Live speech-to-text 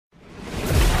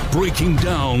Breaking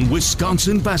down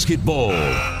Wisconsin basketball.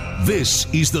 This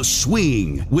is The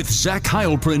Swing with Zach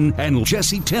Heilprin and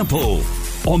Jesse Temple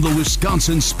on the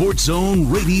Wisconsin Sports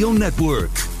Zone Radio Network.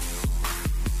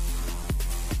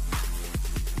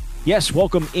 Yes,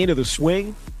 welcome into The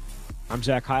Swing. I'm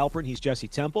Zach Heilprin. He's Jesse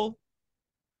Temple.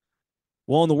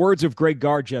 Well, in the words of Greg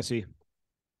Gard, Jesse,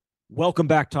 welcome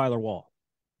back, Tyler Wall.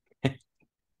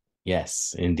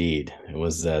 Yes, indeed. It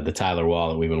was the Tyler Wall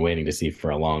that we've been waiting to see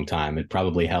for a long time. It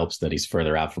probably helps that he's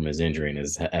further out from his injury and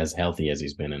is as healthy as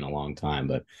he's been in a long time,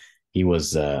 but he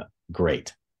was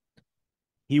great.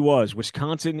 He was.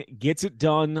 Wisconsin gets it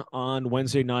done on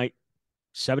Wednesday night,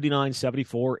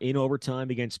 79-74 in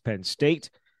overtime against Penn State.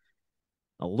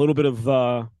 A little bit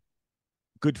of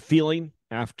good feeling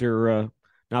after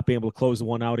not being able to close the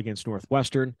one out against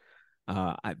Northwestern.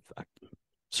 I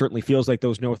certainly feels like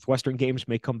those Northwestern games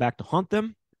may come back to haunt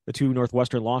them. The two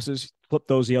Northwestern losses, flip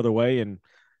those the other way, and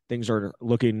things are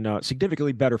looking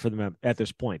significantly better for them at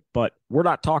this point. But we're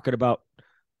not talking about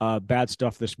bad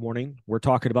stuff this morning. We're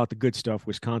talking about the good stuff.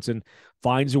 Wisconsin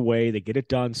finds a way. They get it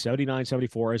done,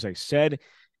 79-74, as I said.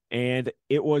 And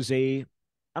it was I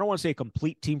don't want to say a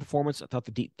complete team performance. I thought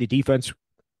the defense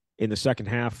in the second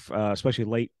half, especially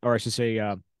late, or I should say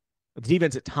the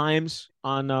defense at times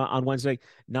on Wednesday,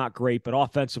 not great, but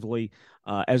offensively,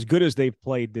 as good as they've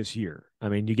played this year. I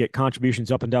mean, you get contributions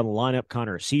up and down the lineup.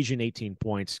 Connor Essegian, 18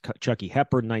 points. Chucky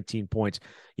Hepburn, 19 points.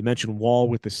 You mentioned Wall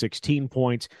with the 16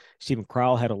 points. Stephen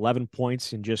Crowell had 11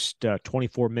 points in just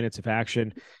 24 minutes of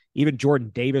action. Even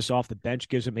Jordan Davis off the bench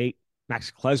gives him 8.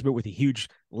 Max Klesmit with a huge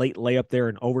late layup there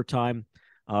in overtime.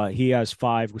 He has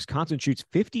 5. Wisconsin shoots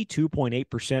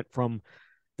 52.8% from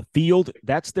the field.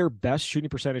 That's their best shooting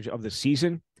percentage of the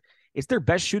season. It's their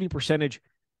best shooting percentage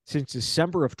since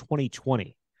December of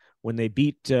 2020 when they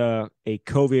beat a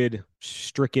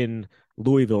COVID-stricken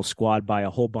Louisville squad by a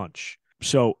whole bunch.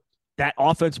 So that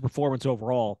offensive performance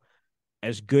overall,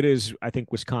 as good as I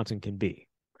think Wisconsin can be.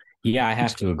 Yeah, I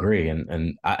have to agree.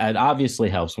 And it obviously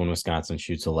helps when Wisconsin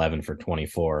shoots 11 for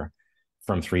 24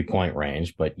 from three-point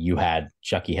range, but you had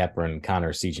Chucky Hepburn and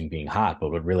Connor Essegian being hot.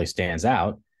 But what really stands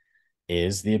out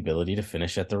is the ability to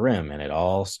finish at the rim. And it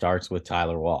all starts with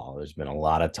Tyler Wall. There's been a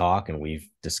lot of talk, and we've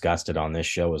discussed it on this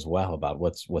show as well, about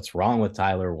what's wrong with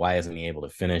Tyler. Why isn't he able to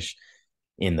finish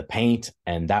in the paint?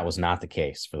 And that was not the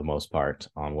case for the most part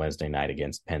on Wednesday night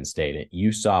against Penn State.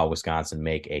 You saw Wisconsin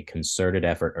make a concerted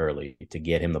effort early to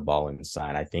get him the ball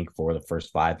inside. I think for the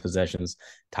first 5 possessions,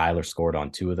 Tyler scored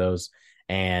on 2 of those.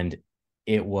 And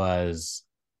it was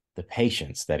the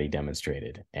patience that he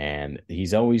demonstrated. And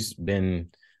he's always been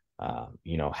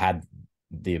had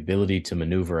the ability to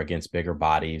maneuver against bigger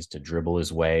bodies, to dribble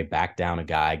his way, back down a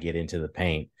guy, get into the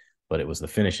paint. But it was the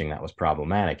finishing that was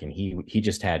problematic. And he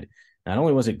just had, not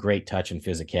only was it great touch and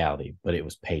physicality, but it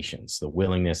was patience, the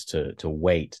willingness to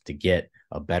wait, to get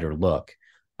a better look.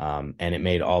 And it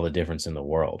made all the difference in the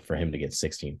world for him to get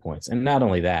 16 points. And not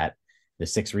only that, the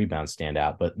 6 rebounds stand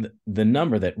out, but the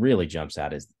number that really jumps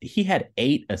out is he had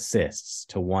 8 assists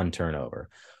to 1 turnover.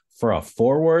 For a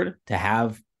forward to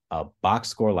have a box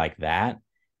score like that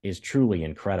is truly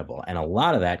incredible. And a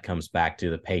lot of that comes back to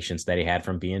the patience that he had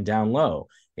from being down low.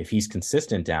 If he's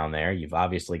consistent down there, you've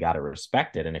obviously got to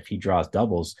respect it. And if he draws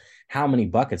doubles, how many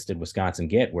buckets did Wisconsin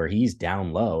get where he's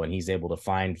down low and he's able to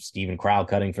find Stephen Crowell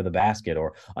cutting for the basket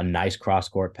or a nice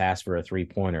cross-court pass for a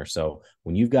 3-pointer? So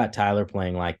when you've got Tyler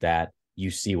playing like that,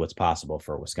 you see what's possible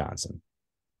for Wisconsin.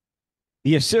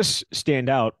 The assists stand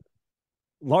out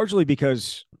largely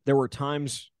because there were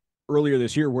times earlier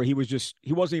this year where he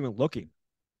wasn't even looking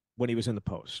when he was in the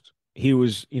post. He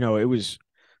was, it was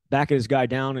backing his guy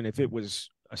down, and if it was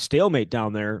a stalemate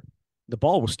down there, the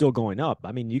ball was still going up.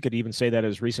 I mean, you could even say that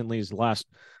as recently as the last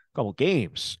couple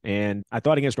games. And I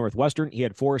thought against Northwestern, he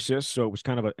had 4 assists, so it was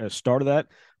kind of a start of that.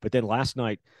 But then last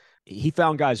night, he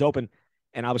found guys open,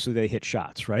 and obviously they hit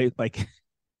shots, right? Like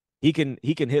he can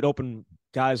hit open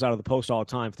guys out of the post all the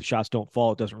time. If the shots don't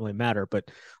fall, it doesn't really matter. But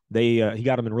he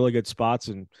got them in really good spots,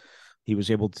 and he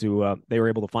was able to. They were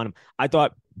able to find him. I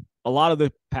thought a lot of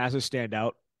the passes stand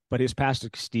out, but his pass to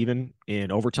Steven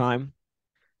in overtime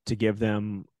to give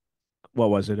them, what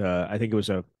was it? I think it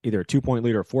was either a 2-point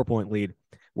lead or a 4-point lead,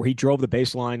 where he drove the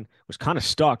baseline, was kind of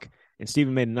stuck, and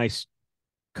Steven made a nice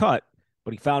cut,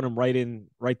 but he found him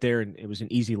right there, and it was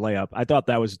an easy layup. I thought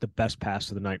that was the best pass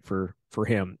of the night for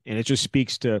him, and it just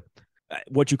speaks to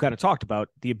what you kind of talked about,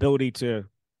 the ability to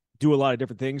do a lot of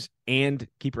different things and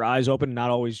keep your eyes open, not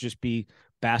always just be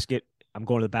basket. I'm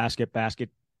going to the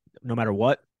basket, no matter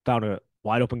what. Found a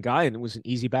wide open guy, and it was an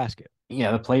easy basket.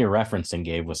 Yeah, the play you're referencing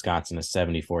gave Wisconsin a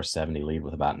 74-70 lead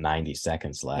with about 90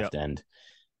 seconds left. Yep. And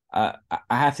I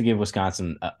have to give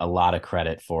Wisconsin a lot of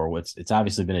credit for it's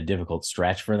obviously been a difficult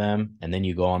stretch for them. And then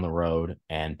you go on the road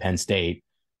and Penn State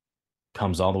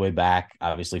comes all the way back,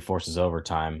 obviously forces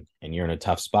overtime, and you're in a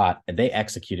tough spot. And they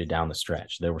executed down the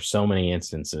stretch. There were so many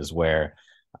instances where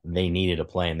they needed a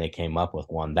play and they came up with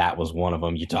one. That was one of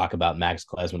them. You talk about Max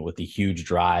Klesman with the huge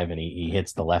drive and he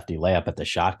hits the lefty layup at the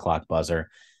shot clock buzzer.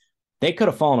 They could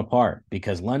have fallen apart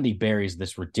because Lundy buries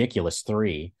this ridiculous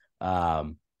three.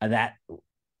 That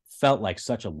felt like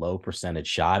such a low percentage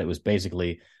shot. It was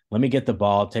basically, let me get the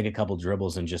ball, take a couple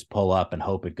dribbles, and just pull up and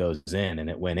hope it goes in. And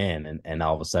it went in. And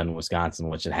all of a sudden, Wisconsin,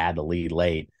 which had the lead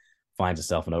late, finds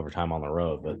itself in overtime on the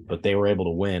road. But they were able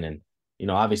to win. And,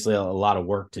 obviously a lot of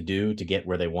work to do to get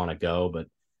where they want to go. But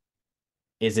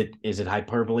is it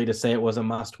hyperbole to say it was a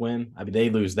must win? I mean,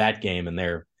 they lose that game and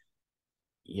they're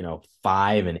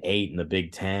 5-8 in the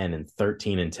Big Ten and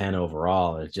 13-10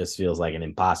 overall. It just feels like an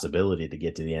impossibility to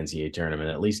get to the NCAA tournament.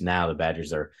 At least now the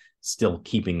Badgers are still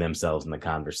keeping themselves in the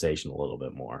conversation a little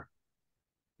bit more.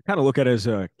 Kind of look at it as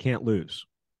a can't lose.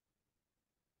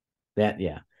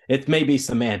 It may be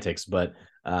semantics, but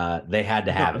they had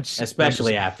to have it,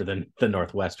 especially after the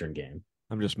Northwestern game.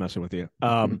 I'm just messing with you.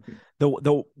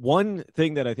 The one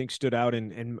thing that I think stood out,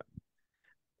 and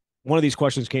one of these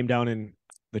questions came down in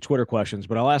the Twitter questions,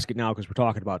 but I'll ask it now because we're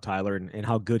talking about Tyler and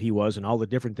how good he was and all the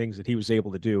different things that he was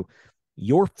able to do.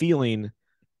 Your feeling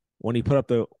when he put up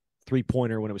the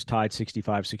three-pointer when it was tied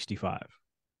 65-65?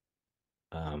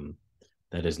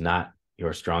 That is not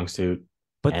your strong suit.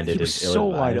 But he was so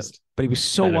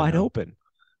wide open.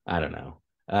 I don't know.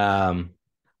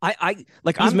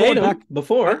 He's made them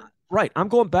before. Right. I'm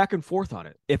going back and forth on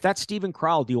it. If that's Steven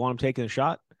Crowell, do you want him taking a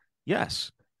shot?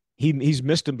 Yes. He's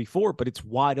missed him before, but it's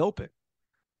wide open.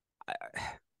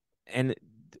 And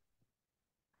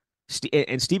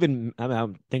Steven,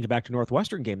 I'm thinking back to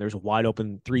Northwestern game. There's a wide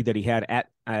open three that he had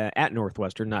at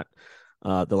Northwestern, not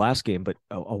the last game, but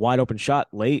a wide open shot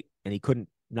late, and he couldn't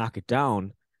knock it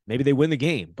down. Maybe they win the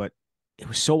game, but it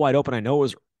was so wide open. I know it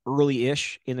was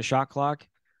early-ish in the shot clock.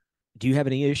 Do you have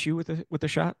any issue with the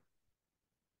shot?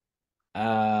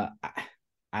 I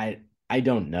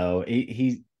don't know.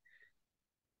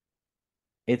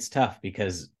 It's tough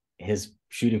because his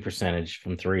shooting percentage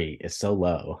from three is so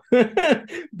low,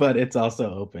 but it's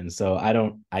also open. So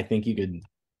I think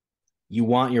you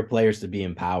want your players to be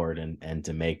empowered and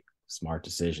to make smart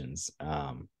decisions.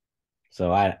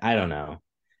 So I don't know.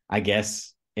 I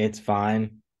guess it's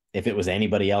fine. If it was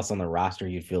anybody else on the roster,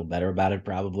 you'd feel better about it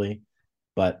probably,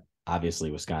 but obviously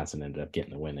Wisconsin ended up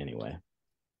getting the win anyway.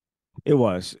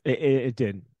 It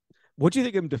did. What do you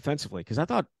think of him defensively? Because I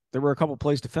thought there were a couple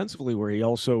plays defensively where he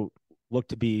also looked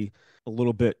to be a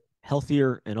little bit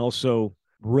healthier and also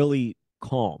really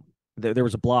calm. There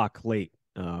was a block late.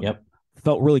 Yep.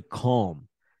 Felt really calm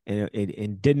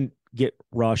and didn't get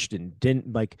rushed and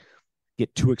didn't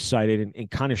get too excited and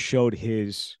kind of showed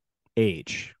his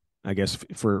age, I guess,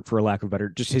 for lack of better,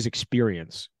 just his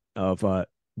experience of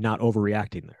not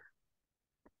overreacting there.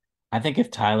 I think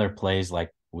if Tyler plays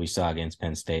like we saw against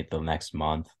Penn State the next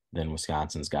month, then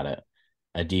Wisconsin's got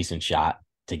a decent shot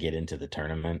to get into the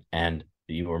tournament. And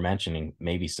you were mentioning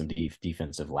maybe some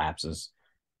defensive lapses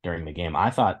during the game. I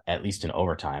thought, at least in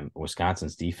overtime,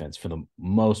 Wisconsin's defense, for the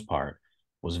most part,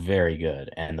 was very good.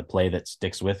 And the play that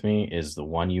sticks with me is the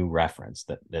one you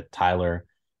referenced, that Tyler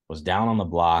was down on the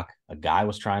block. A guy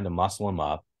was trying to muscle him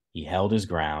up. He held his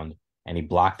ground, and he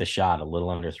blocked the shot a little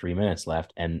under 3 minutes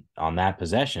left. And on that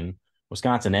possession,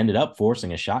 Wisconsin ended up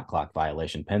forcing a shot clock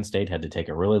violation. Penn State had to take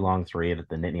a really long three that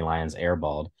the Nittany Lions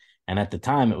airballed. And at the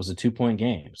time, it was a 2-point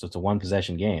game. So it's a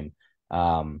one-possession game.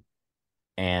 And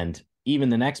even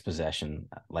the next possession,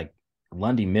 like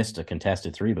Lundy missed a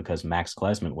contested three because Max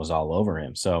Klesman was all over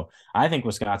him. So I think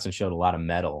Wisconsin showed a lot of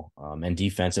mettle and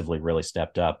defensively really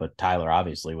stepped up. But Tyler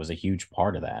obviously was a huge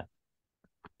part of that.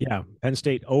 Yeah, Penn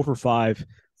State 0 for 5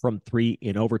 from 3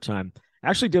 in overtime.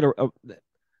 Actually did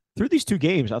through these two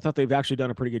games, I thought they've actually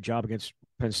done a pretty good job against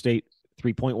Penn State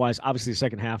 3-point wise. Obviously, the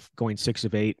second half going 6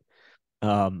 of 8.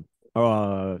 No,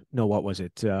 what was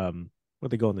it? What'd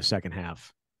they go in the second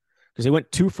half? Because they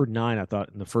went 2 for 9, I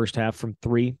thought, in the first half from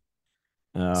 3.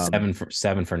 7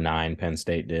 for 9, Penn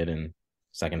State did in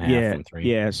second half from 3.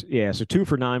 Yes, yeah. So 2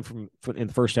 for 9 from in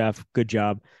the first half. Good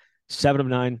job. 7 of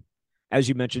 9. As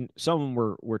you mentioned, some of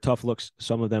them were tough looks,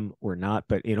 some of them were not.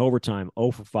 But in overtime,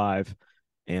 0 for 5.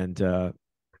 And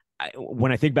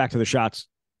when I think back to the shots,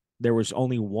 there was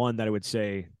only one that I would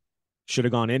say should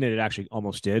have gone in, and it actually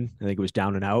almost did. I think it was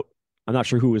down and out. I'm not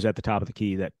sure who was at the top of the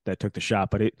key that took the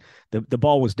shot, but the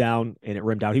ball was down and it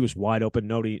rimmed out. He was wide open.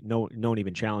 No one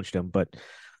even challenged him. But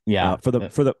yeah, for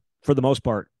the most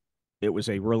part, it was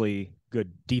a really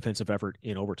good defensive effort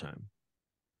in overtime.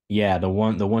 Yeah, the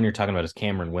one you're talking about is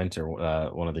Cameron Winter,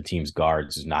 one of the team's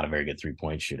guards, is not a very good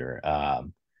 3-point shooter.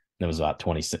 There was about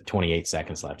 28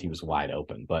 seconds left. He was wide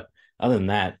open. But other than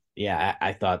that, yeah,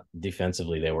 I thought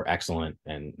defensively they were excellent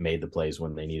and made the plays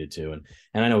when they needed to. And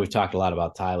I know we've talked a lot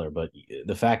about Tyler, but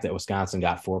the fact that Wisconsin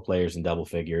got 4 players in double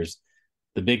figures,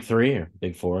 the big 3 or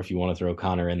big 4, if you want to throw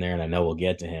Connor in there, and I know we'll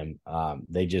get to him,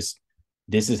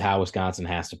 this is how Wisconsin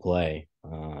has to play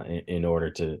in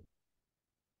order to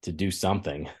do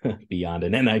something beyond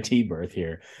an NIT berth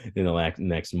here in the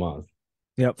next month.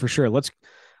 Yeah, for sure. Let's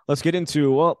get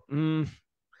into,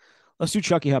 let's do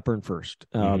Chucky Hepburn first.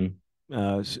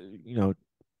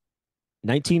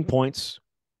 19 points,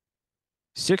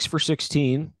 6 for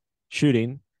 16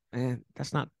 shooting, and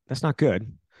that's not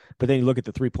good. But then you look at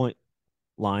the 3-point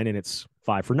line and it's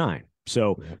 5 for 9.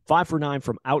 So 5 for 9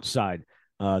 from outside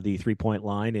the 3-point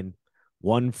line, and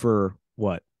 1 for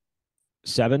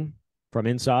 7 from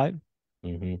inside.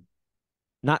 Mm-hmm.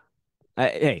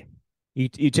 Hey,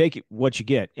 you take what you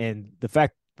get, and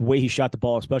the way he shot the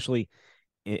ball, especially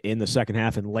in the second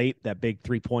half and late, that big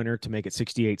 3-pointer to make it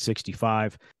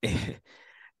 68-65.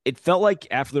 It felt like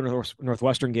after the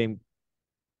Northwestern game,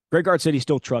 Greg Gard said he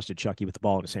still trusted Chucky with the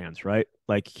ball in his hands, right?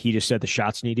 Like, he just said the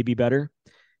shots need to be better.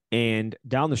 And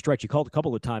down the stretch, he called a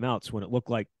couple of timeouts when it looked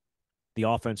like the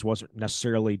offense wasn't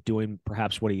necessarily doing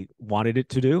perhaps what he wanted it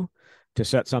to do to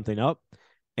set something up.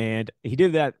 And he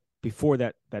did that before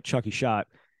that Chucky shot.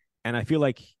 And I feel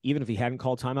like even if he hadn't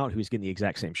called timeout, he was getting the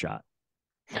exact same shot.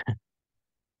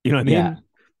 You know what I mean?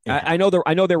 Yeah. I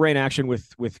know they ran action with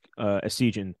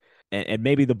Essegian, and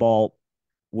maybe the ball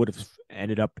would have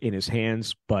ended up in his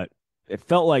hands, but it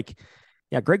felt like,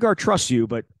 yeah, Greg Gard trusts you,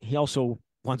 but he also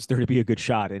wants there to be a good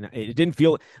shot. And it didn't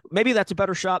feel, maybe that's a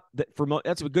better shot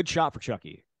that's a good shot for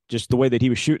Chucky, just the way that he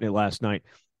was shooting it last night.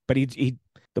 But it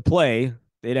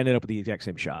ended up with the exact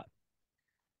same shot.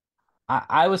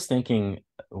 I was thinking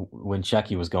when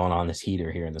Chucky was going on this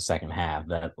heater here in the second half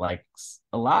that, like,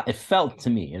 it felt to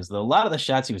me as though a lot of the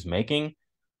shots he was making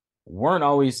weren't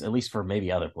always, at least for maybe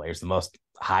other players, the most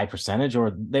high percentage,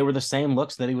 or they were the same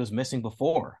looks that he was missing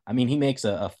before. I mean, he makes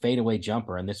a fadeaway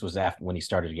jumper, and this was after when he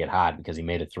started to get hot because he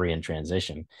made a 3 in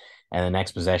transition. And the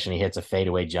next possession, he hits a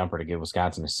fadeaway jumper to give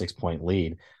Wisconsin a 6-point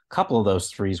lead. A couple of those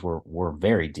threes were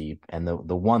very deep, and the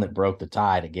one that broke the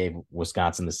tie that gave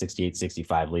Wisconsin the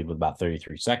 68-65 lead with about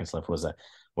 33 seconds left was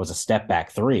a step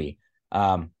back 3.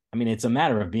 I mean, it's a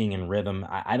matter of being in rhythm.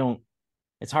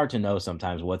 It's hard to know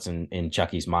sometimes what's in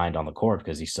Chucky's mind on the court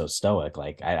because he's so stoic.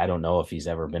 Like, I don't know if he's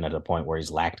ever been at a point where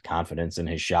he's lacked confidence in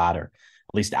his shot, or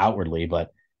at least outwardly,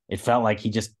 but it felt like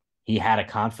he had a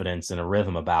confidence and a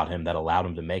rhythm about him that allowed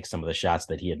him to make some of the shots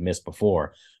that he had missed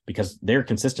before, because they're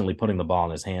consistently putting the ball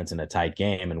in his hands in a tight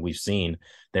game. And we've seen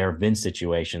there have been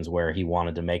situations where he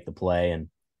wanted to make the play. And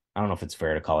I don't know if it's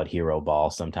fair to call it hero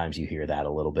ball. Sometimes you hear that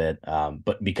a little bit,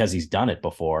 but because he's done it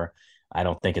before, I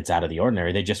don't think it's out of the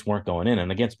ordinary. They just weren't going in.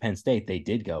 And against Penn State, they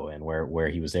did go in where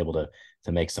he was able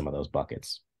to make some of those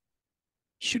buckets.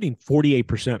 Shooting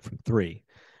 48% from 3.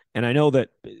 And I know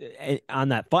that on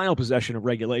that final possession of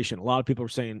regulation, a lot of people are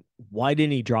saying, why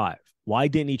didn't he drive? Why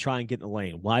didn't he try and get in the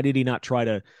lane? Why did he not try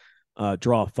to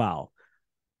draw a foul?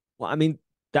 Well, I mean,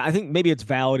 I think maybe it's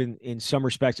valid in some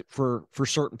respects for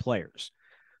certain players.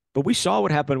 But we saw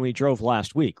what happened when he drove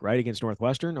last week, right, against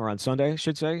Northwestern, or on Sunday, I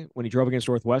should say, when he drove against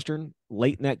Northwestern.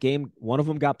 Late in that game, one of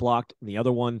them got blocked, and the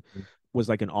other one was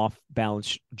like an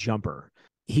off-balance jumper.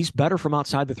 He's better from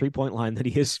outside the 3-point line than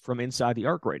he is from inside the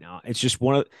arc right now. It's just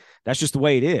that's just the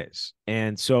way it is.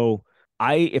 And so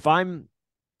if I'm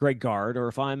Greg Gard, or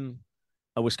if I'm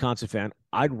a Wisconsin fan,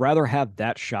 I'd rather have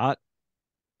that shot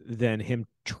than him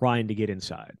trying to get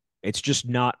inside. It's just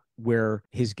not where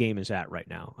his game is at right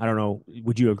now. I don't know.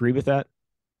 Would you agree with that?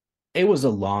 It was a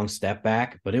long step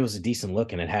back, but it was a decent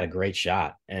look, and it had a great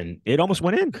shot. And it almost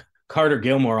went in. Carter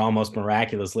Gilmore almost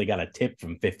miraculously got a tip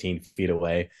from 15 feet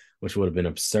away, which would have been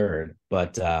absurd.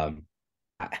 But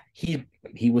he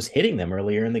was hitting them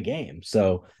earlier in the game.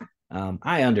 So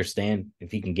I understand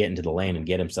if he can get into the lane and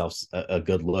get himself a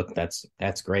good look,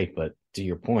 that's great. But to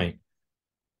your point,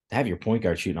 to have your point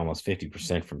guard shooting almost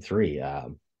 50% from 3,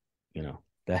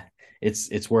 that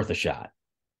it's worth a shot.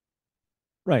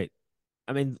 Right.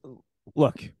 I mean,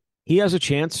 look, he has a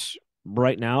chance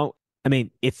right now. I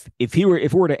mean, if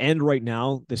it were to end right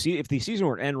now, if the season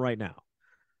were to end right now,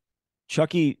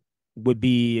 Chucky would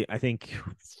be, I think,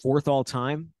 4th all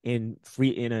time in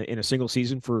a single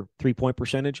season for 3-point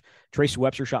percentage. Tracy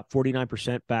Webster shot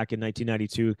 49% back in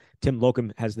 1992. Tim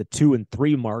Locum has the 2 and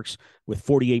 3 marks with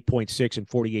 48.6 and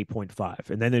 48.5,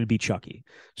 and then it'd be Chucky.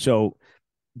 So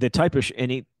the type of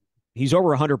He's over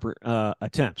 100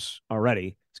 attempts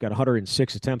already. He's got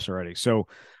 106 attempts already. So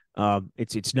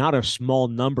it's not a small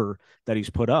number that he's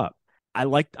put up.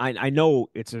 I know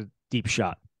it's a deep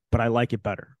shot, but I like it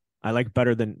better. I like it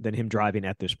better than him driving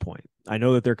at this point. I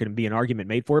know that there can be an argument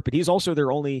made for it, but he's also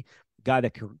their only guy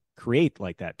that can create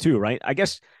like that too, right? I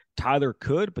guess Tyler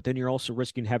could, but then you're also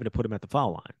risking having to put him at the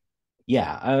foul line.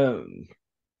 Yeah,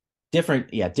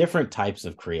 different types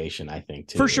of creation, I think,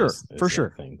 too. For sure, is for the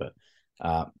sure. thing. But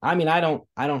I mean, I don't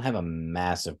have a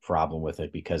massive problem with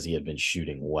it because he had been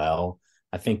shooting well.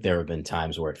 I think there have been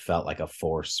times where it felt like a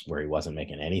force where he wasn't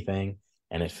making anything,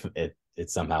 and it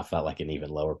somehow felt like an even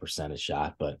lower percentage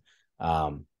shot. But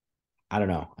I don't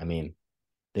know. I mean,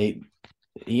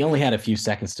 he only had a few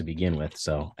seconds to begin with,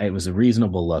 so it was a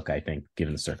reasonable look, I think,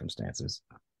 given the circumstances.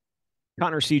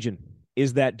 Connor Seagen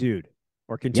is that dude,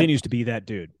 or continues to be that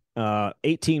dude.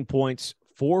 18 points,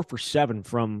 4 for 7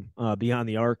 from beyond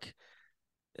the arc.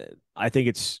 I think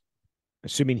it's,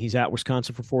 assuming he's at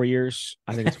Wisconsin for 4 years,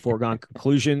 I think it's a foregone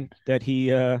conclusion that he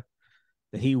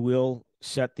will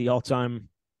set the all-time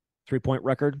 3-point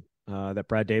record that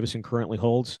Brad Davison currently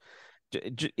holds.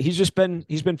 He's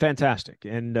been fantastic.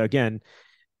 And again,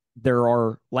 there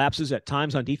are lapses at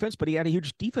times on defense, but he had a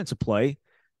huge defensive play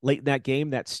late in that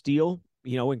game. That steal,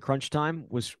 in crunch time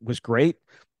was great.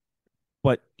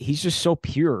 But he's just so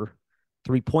pure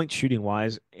 3-point shooting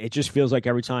wise. It just feels like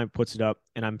every time he puts it up,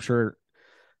 and I'm sure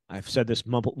I've said this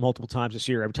multiple times this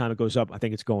year, every time it goes up, I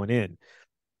think it's going in.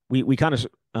 We kind of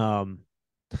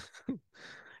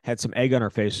had some egg on our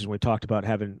faces when we talked about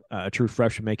having a true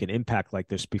freshman make an impact like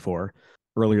this before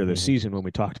earlier this season when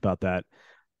we talked about that.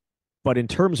 But in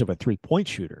terms of a 3-point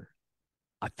shooter,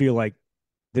 I feel like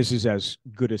this is as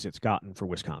good as it's gotten for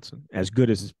Wisconsin, as good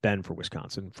as it's been for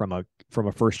Wisconsin from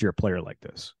a first-year player like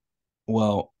this.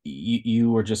 Well,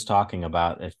 you were just talking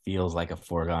about it feels like a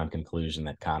foregone conclusion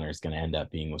that Connor is going to end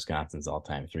up being Wisconsin's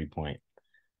all-time 3-point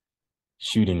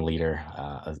shooting leader,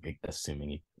 assuming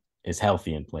he is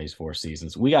healthy and plays 4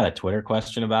 seasons. We got a Twitter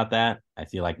question about that. I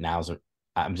feel like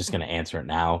I'm just going to answer it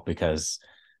now because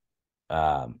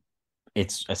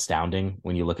it's astounding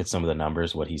when you look at some of the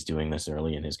numbers, what he's doing this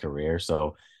early in his career.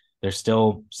 So there's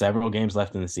still several games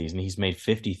left in the season. He's made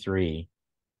 53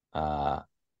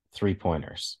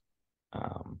 3-pointers.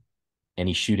 And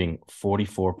he's shooting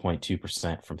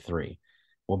 44.2% from 3.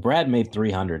 Well, Brad made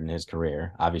 300 in his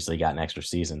career, obviously got an extra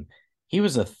season. He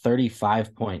was a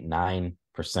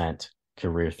 35.9%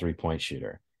 career 3-point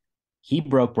shooter. He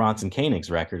broke Bronson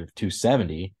Koenig's record of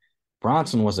 270.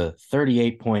 Bronson was a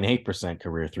 38.8%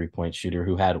 career 3-point shooter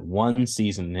who had 1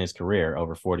 season in his career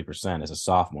over 40% as a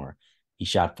sophomore. He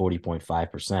shot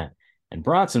 40.5%. And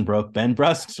Bronson broke Ben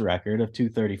Brusk's record of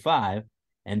 235,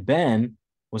 and Ben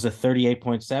was a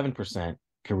 38.7%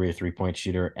 career 3-point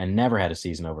shooter and never had a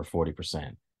season over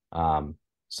 40%.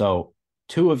 So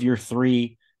 2 of your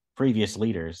 3 previous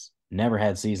leaders never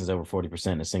had seasons over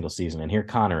 40% in a single season. And here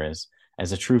Connor is,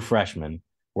 as a true freshman,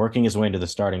 working his way into the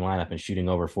starting lineup and shooting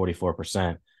over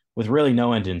 44% with really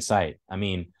no end in sight. I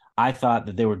mean, I thought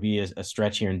that there would be a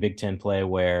stretch here in Big Ten play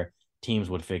where teams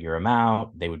would figure him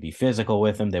out. They would be physical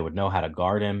with him. They would know how to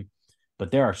guard him.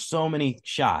 But there are so many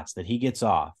shots that he gets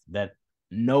off that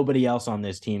nobody else on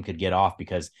this team could get off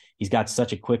because he's got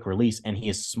such a quick release and he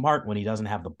is smart when he doesn't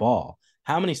have the ball.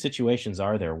 How many situations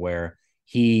are there where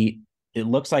it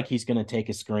looks like he's going to take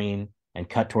a screen and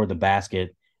cut toward the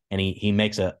basket and he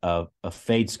makes a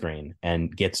fade screen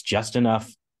and gets just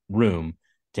enough room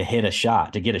to hit a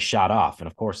shot, to get a shot off. And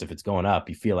of course, if it's going up,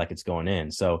 you feel like it's going in.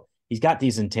 So he's got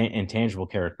these intangible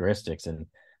characteristics. And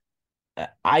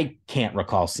I can't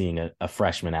recall seeing a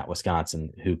freshman at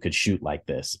Wisconsin who could shoot like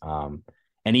this.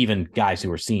 And even guys who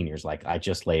were seniors, like I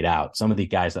just laid out, some of the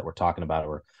guys that we're talking about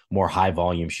were more high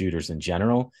volume shooters in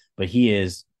general, but he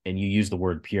is, and you use the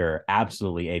word pure,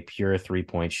 absolutely a pure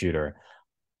 3-point shooter.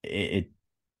 It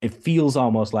feels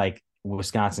almost like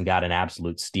Wisconsin got an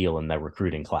absolute steal in their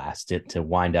recruiting class to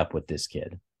wind up with this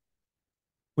kid.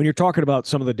 When you're talking about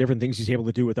some of the different things he's able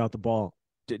to do without the ball,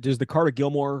 does the Carter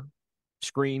Gilmore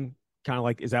screen kind of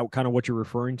like, is that kind of what you're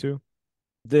referring to?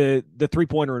 The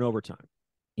 3-pointer in overtime.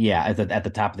 Yeah, at the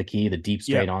top of the key, the deep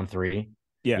straight on 3.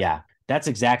 Yeah, that's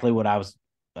exactly what I was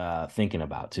thinking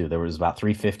about too. There was about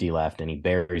 3:50 left, and he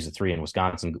buries a 3, and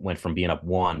Wisconsin went from being up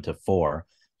 1 to 4.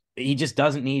 He just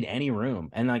doesn't need any room,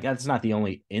 and like that's not the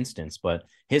only instance, but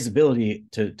his ability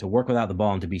to work without the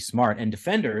ball and to be smart. And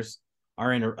defenders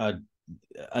are in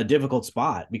a difficult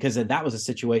spot because that was a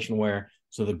situation where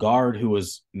the guard who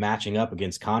was matching up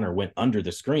against Connor went under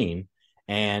the screen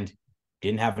and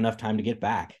didn't have enough time to get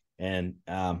back. And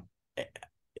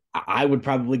I would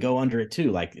probably go under it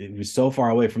too. Like it was so far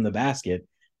away from the basket.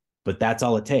 but that's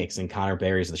all it takes. And Connor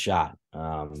buries the shot.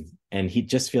 And he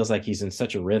just feels like he's in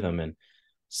such a rhythm. And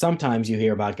sometimes you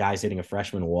hear about guys hitting a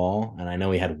freshman wall. And I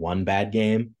know he had one bad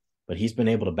game, but he's been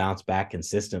able to bounce back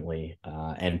consistently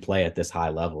and play at this high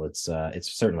level. It's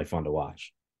certainly fun to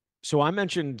watch. So I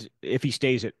mentioned if he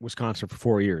stays at Wisconsin for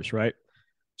 4 years, right?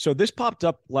 So this popped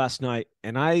up last night,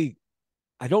 and I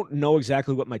don't know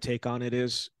exactly what my take on it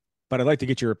is, but I'd like to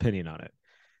get your opinion on it.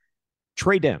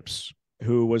 Trey Demps,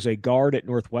 who was a guard at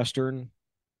Northwestern.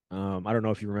 I don't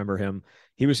know if you remember him.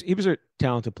 He was a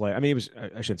talented player. I mean,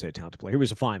 I shouldn't say a talented player. He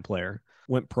was a fine player.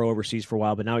 Went pro overseas for a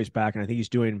while, but now he's back, and I think he's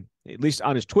doing, at least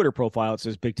on his Twitter profile, it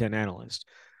says Big Ten analyst.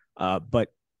 But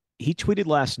he tweeted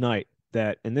last night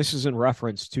that, and this is in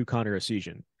reference to Connor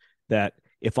Essegian, that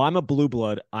if I'm a blue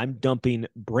blood, I'm dumping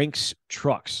Brinks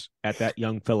trucks at that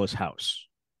young fella's house.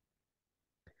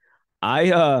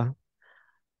 I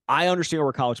understand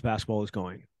where college basketball is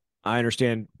going. I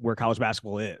understand where college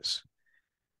basketball is.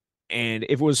 And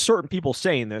if it was certain people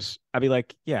saying this, I'd be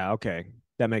like, yeah, okay,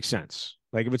 that makes sense.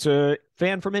 Like if it's a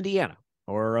fan from Indiana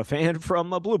or a fan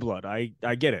from a blue blood, I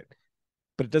get it.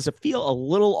 But does it feel a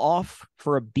little off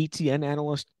for a BTN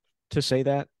analyst to say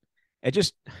that? It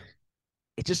just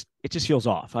feels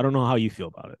off. I don't know how you feel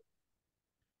about it.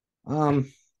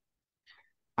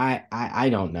 I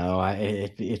don't know.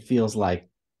 It feels like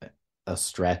a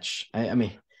stretch. I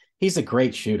mean, he's a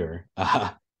great shooter.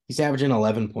 He's averaging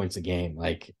 11 points a game.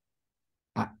 Like,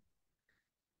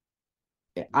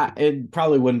 it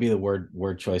probably wouldn't be the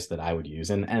word choice that I would use.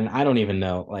 And I don't even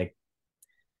know, like,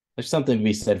 there's something to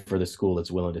be said for the school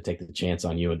that's willing to take the chance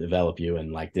on you and develop you.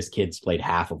 And like, this kid's played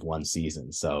half of one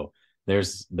season. So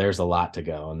there's a lot to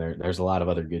go. And there's a lot of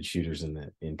other good shooters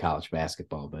in college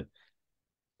basketball, but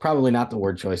probably not the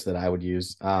word choice that I would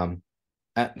use.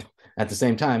 At the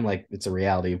same time, like, it's a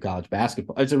reality of college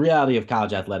basketball. It's a reality of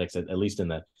college athletics, at least in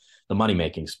the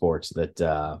money-making sports,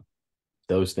 that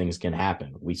those things can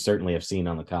happen. We certainly have seen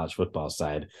on the college football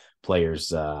side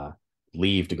players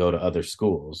leave to go to other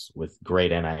schools with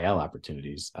great NIL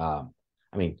opportunities. I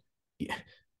mean,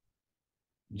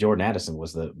 Jordan Addison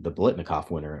was the Biletnikoff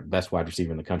winner, best wide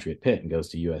receiver in the country at Pitt, and goes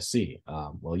to USC.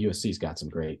 Well, USC's got some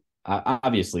great,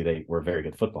 obviously they were a very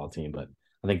good football team, but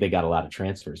I think they got a lot of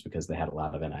transfers because they had a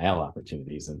lot of NIL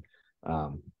opportunities. And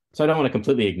so I don't want to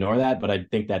completely ignore that, but I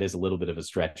think that is a little bit of a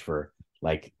stretch for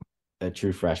like a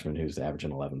true freshman who's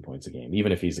averaging 11 points a game,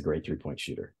 even if he's a great 3-point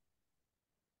shooter.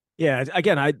 Yeah,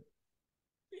 again,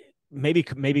 maybe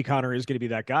Connor is going to be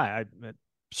that guy.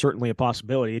 Certainly a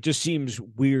possibility. It just seems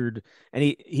weird. And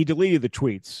he deleted the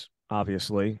tweets,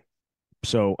 obviously.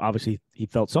 So obviously he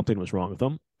felt something was wrong with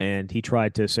them. And he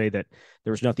tried to say that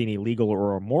there was nothing illegal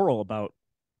or immoral about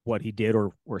what he did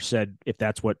or said, if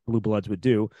that's what blue bloods would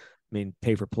do. I mean,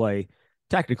 pay for play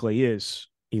technically is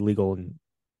illegal in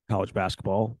college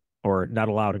basketball, or not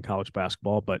allowed in college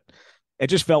basketball, but it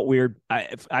just felt weird.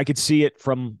 I could see it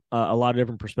from a lot of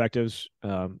different perspectives.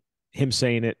 Him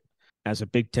saying it as a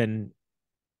Big Ten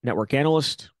network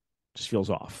analyst just feels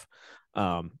off.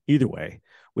 Either way,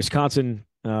 Wisconsin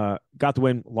got the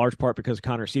win large part because of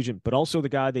Connor Essegian, but also the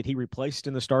guy that he replaced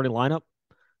in the starting lineup,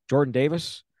 Jordan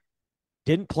Davis,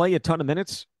 didn't play a ton of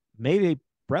minutes, made a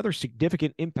rather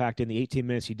significant impact in the 18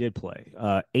 minutes he did play.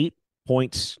 8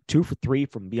 points, 2 for 3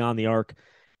 from beyond the arc,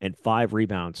 and 5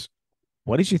 rebounds.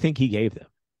 What did you think he gave them?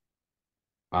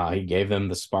 He gave them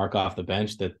the spark off the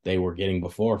bench that they were getting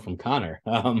before from Connor.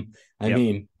 I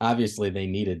mean, obviously they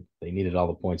needed all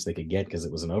the points they could get because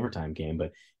it was an overtime game,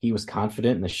 but he was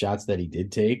confident in the shots that he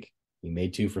did take. He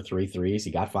made 2 for 3 threes.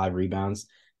 He got 5 rebounds.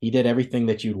 He did everything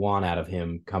that you'd want out of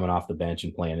him coming off the bench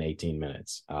and playing 18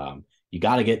 minutes. You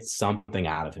got to get something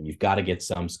out of him. You've got to get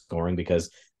some scoring because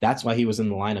that's why he was in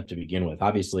the lineup to begin with.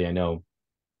 Obviously, I know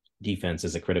defense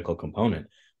is a critical component,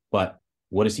 but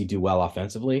what does he do well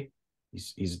offensively?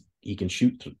 He can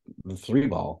shoot the 3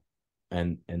 ball,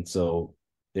 and so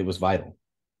it was vital.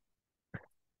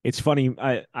 It's funny.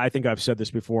 I think I've said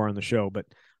this before on the show, but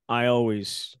I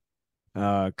always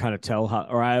kind of tell how,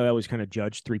 or I always kind of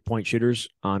judge 3-point shooters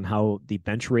on how the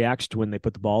bench reacts to when they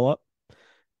put the ball up.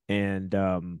 And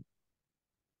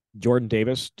Jordan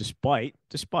Davis, despite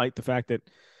the fact that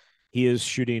he is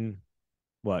shooting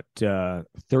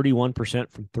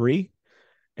 31% from 3,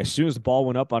 as soon as the ball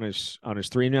went up on his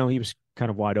 3, now he was kind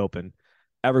of wide open.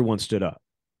 Everyone stood up.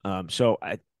 So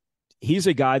he's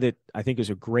a guy that I think is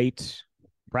a great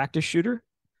practice shooter,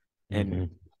 and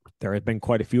there have been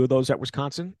quite a few of those at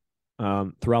Wisconsin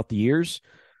throughout the years,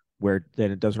 where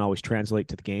then it doesn't always translate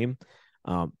to the game.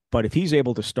 But if he's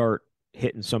able to start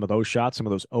hitting some of those shots, some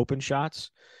of those open shots,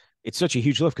 it's such a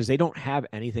huge lift because they don't have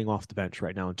anything off the bench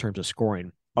right now in terms of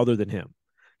scoring other than him.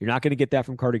 You're not going to get that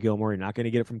from Carter Gilmore. You're not going to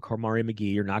get it from Kamari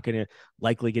McGee. You're not going to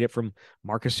likely get it from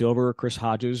Marcus Silver or Chris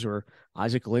Hodges or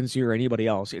Isaac Lindsey or anybody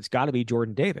else. It's got to be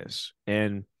Jordan Davis.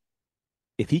 And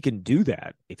if he can do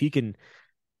that, if he can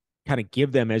kind of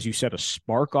give them, as you said, a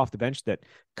spark off the bench that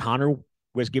Connor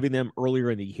was giving them earlier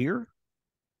in the year,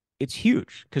 it's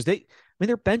huge because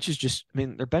their bench is just,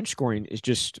 their bench scoring is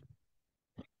just,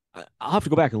 I'll have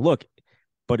to go back and look,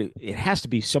 but it has to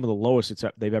be some of the lowest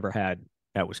they've ever had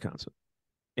at Wisconsin.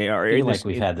 I feel like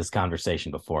we've had this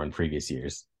conversation before in previous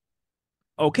years.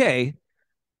 Okay,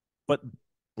 but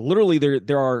literally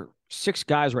there are 6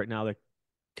 guys right now that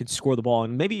can score the ball,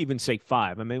 and maybe even say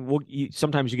 5.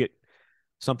 Sometimes you get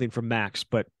something from Max,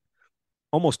 but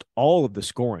almost all of the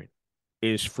scoring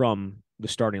is from the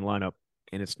starting lineup,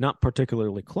 and it's not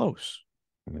particularly close.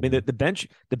 The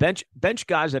bench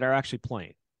guys that are actually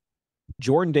playing,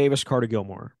 Jordan Davis, Carter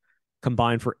Gilmore,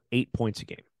 combined for 8 points a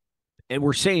game. And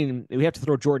we're saying we have to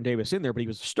throw Jordan Davis in there, but he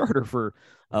was a starter for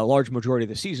a large majority of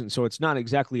the season, so it's not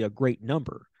exactly a great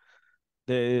number.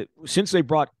 Since they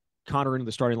brought Connor into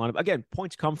the starting lineup, again,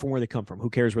 points come from where they come from. Who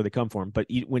cares where they come from? But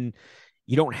when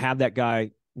you don't have that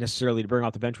guy necessarily to bring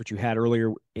off the bench, which you had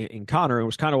earlier in Connor, it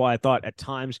was kind of why I thought at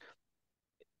times,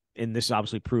 and this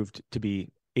obviously proved to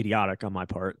be idiotic on my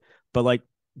part, but like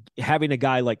having a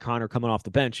guy like Connor coming off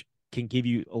the bench can give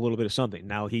you a little bit of something.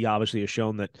 Now, he obviously has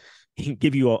shown that he can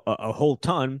give you a whole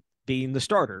ton being the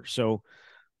starter. So,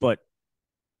 but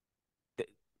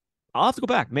I'll have to go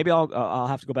back. Maybe I'll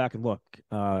have to go back and look.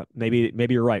 Maybe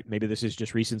you're right. Maybe this is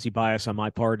just recency bias on my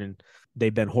part, and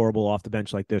they've been horrible off the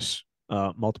bench like this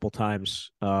multiple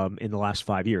times in the last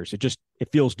 5 years.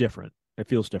 It feels different. It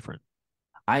feels different.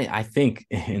 I think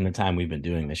in the time we've been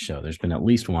doing this show, there's been at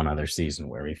least one other season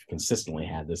where we've consistently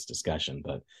had this discussion,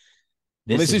 but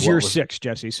this is year 6,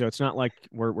 Jesse. So it's not like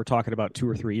we're talking about 2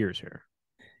 or 3 years here.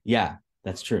 Yeah,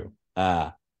 that's true.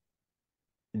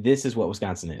 This is what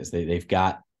Wisconsin is. They've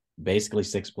got basically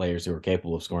 6 players who are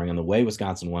capable of scoring. And the way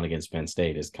Wisconsin won against Penn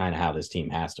State is kind of how this team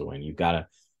has to win. You've got to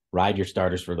ride your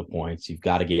starters for the points. You've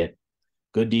got to get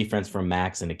good defense from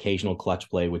Max and occasional clutch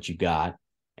play, which you got.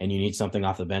 And you need something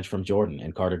off the bench from Jordan.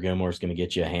 And Carter Gilmore is going to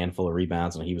get you a handful of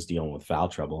rebounds, and he was dealing with foul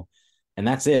trouble. And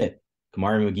that's it.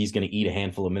 Kamari McGee's going to eat a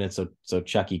handful of minutes so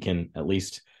Chucky can at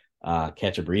least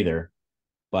catch a breather.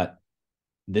 But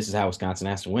this is how Wisconsin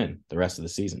has to win the rest of the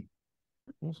season.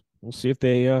 We'll see if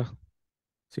they're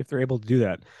able to do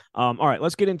that. All right,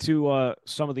 let's get into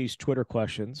some of these Twitter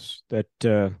questions that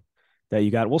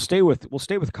you got. We'll stay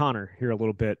with Connor here a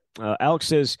little bit. Alex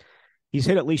says he's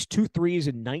hit at least 2 threes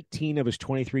in 19 of his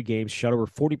 23 games, shot over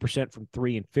 40% from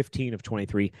 3 in 15 of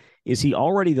 23. Is he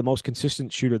already the most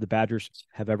consistent shooter the Badgers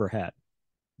have ever had?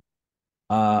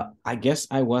 I guess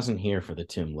I wasn't here for the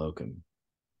Tim Locum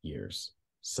years,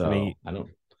 so I don't.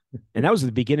 And that was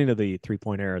the beginning of the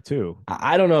 3-point era too.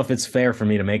 I don't know if it's fair for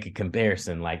me to make a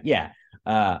comparison.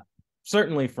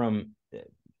 Certainly from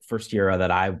first year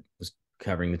that I was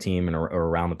covering the team or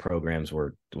around the programs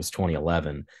was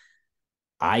 2011.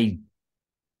 I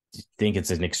think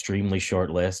it's an extremely short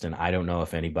list, and I don't know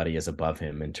if anybody is above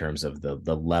him in terms of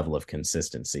the level of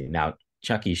consistency. Now,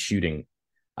 Chucky's shooting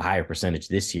a higher percentage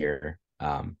this year.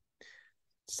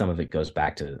 Some of it goes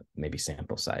back to maybe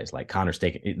sample size. Like Connor's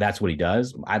that's what he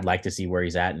does. I'd like to see where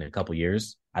he's at in a couple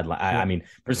years. I mean,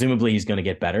 presumably he's going to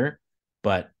get better,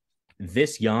 but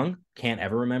this young, can't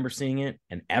ever remember seeing it.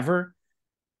 And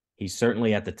he's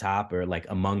certainly at the top or like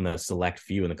among the select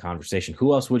few in the conversation.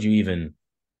 Who else would you even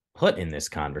put in this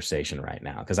conversation right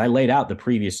now? Because I laid out the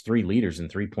previous 3 leaders in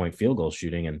 3-point field goal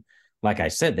shooting. And like I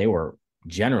said, they were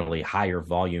generally higher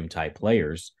volume type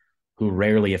players who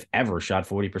rarely, if ever, shot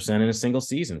 40% in a single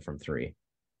season from 3.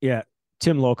 Yeah.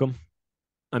 Tim Locum.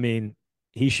 I mean,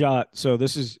 he shot, so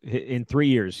this is in 3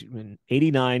 years, in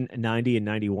 89, 90, and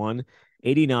 91.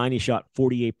 89, he shot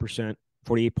 48%,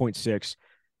 48.6.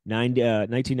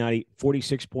 1990,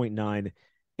 46.9.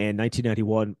 And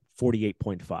 1991,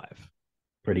 48.5.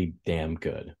 Pretty damn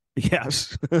good.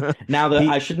 Yes. Now,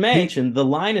 I should mention, the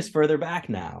line is further back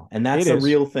now, and that's a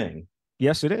real thing.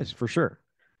 Yes, it is, for sure.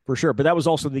 For sure. But that was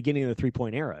also the beginning of the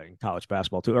 3-point era in college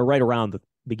basketball, too, or right around the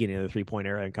beginning of the 3-point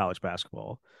era in college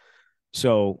basketball.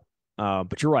 So,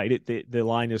 but you're right. The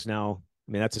line is now,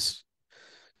 I mean,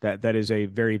 that is a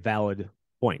very valid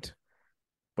point.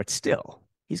 But still,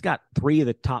 he's got 3 of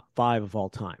the top 5 of all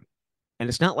time. And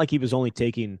it's not like he was only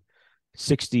taking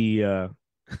 60 a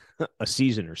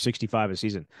season or 65 a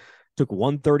season. Took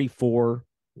 134,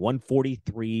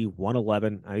 143,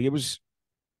 111. I mean, there's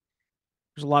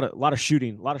a lot of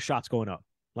shooting, a lot of shots going up,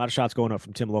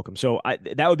 from Tim Locum. So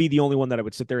that would be the only one that I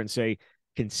would sit there and say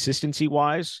consistency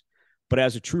wise, but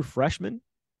as a true freshman,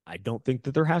 I don't think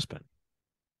that there has been.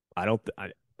 I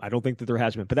don't think that there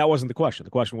has been, but that wasn't the question. The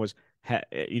question was,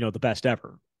 the best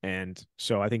ever. And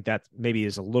so I think that maybe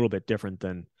is a little bit different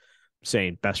than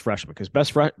saying best freshman, because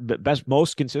best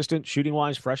most consistent shooting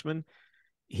wise freshman,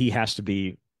 he has to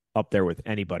be up there with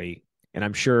anybody. And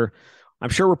I'm sure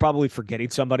we're probably forgetting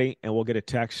somebody, and we'll get a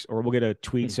text or we'll get a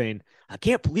tweet saying, "I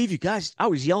can't believe you guys. I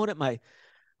was yelling at my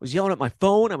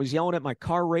phone. I was yelling at my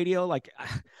car radio. Like,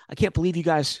 I can't believe you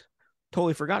guys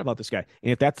totally forgot about this guy."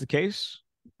 And if that's the case,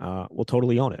 we'll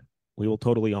totally own it. We will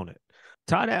totally own it.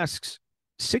 Todd asks,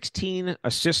 16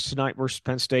 assists tonight versus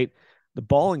Penn State. The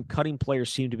ball and cutting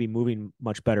players seem to be moving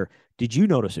much better. Did you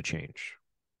notice a change?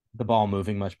 The ball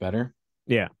moving much better.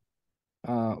 Yeah.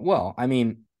 Well, I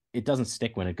mean, it doesn't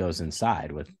stick when it goes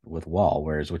inside with Wall,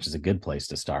 which is a good place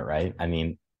to start, right? I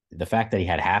mean, the fact that he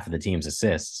had half of the team's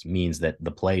assists means that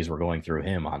the plays were going through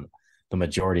him on the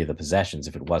majority of the possessions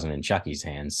if it wasn't in Chucky's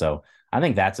hands. So I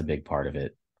think that's a big part of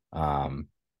it.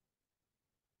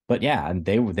 But yeah,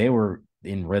 they were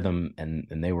in rhythm and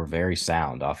they were very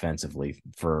sound offensively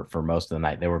for most of the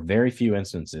night. There were very few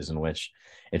instances in which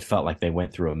it felt like they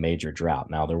went through a major drought.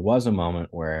 Now, there was a moment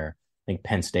where I think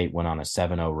Penn State went on a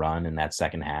 7-0 run in that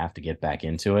second half to get back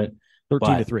into it.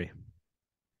 13-3.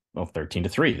 Well,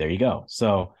 13-3. There you go.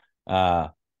 So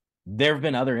there have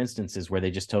been other instances where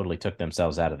they just totally took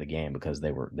themselves out of the game because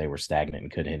they were stagnant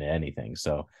and couldn't hit anything.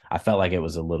 So I felt like it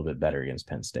was a little bit better against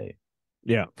Penn State.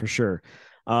 Yeah, for sure.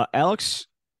 Alex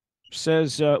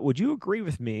says, would you agree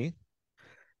with me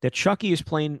that Chucky is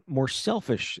playing more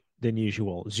selfish than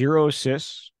usual? 0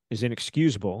 assists is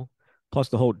inexcusable. Plus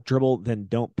the whole dribble, then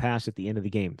don't pass at the end of the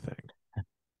game thing.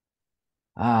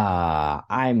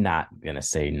 I'm not going to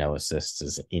say no assists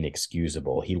is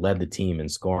inexcusable. He led the team in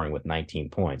scoring with 19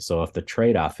 points. So if the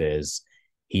trade-off is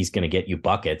he's going to get you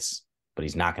buckets, but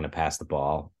he's not going to pass the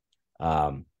ball,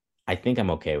 I think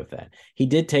I'm okay with that. He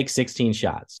did take 16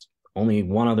 shots. Only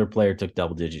one other player took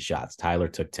double-digit shots. Tyler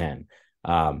took 10.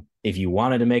 If you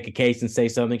wanted to make a case and say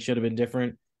something should have been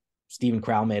different, Steven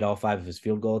Crowl made all 5 of his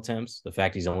field goal attempts. The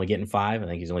fact he's only getting 5, I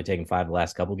think he's only taken 5 the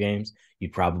last couple games.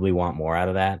 You'd probably want more out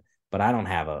of that. But I don't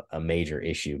have a major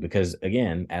issue because,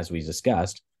 again, as we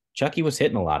discussed, Chucky was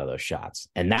hitting a lot of those shots.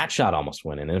 And that shot almost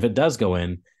went in. And if it does go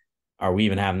in, are we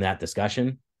even having that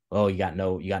discussion? Oh, you got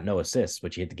no assists,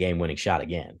 but you hit the game-winning shot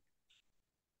again.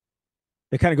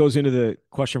 It kind of goes into the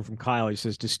question from Kyle. He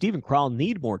says, does Steven Crowl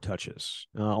need more touches?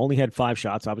 Only had 5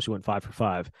 shots, obviously went 5 for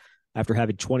 5. After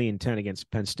having 20 and 10 against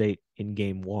Penn State in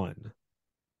game 1.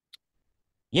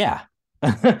 Yeah.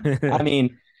 I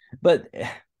mean, but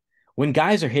when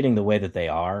guys are hitting the way that they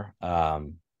are,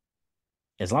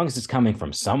 as long as it's coming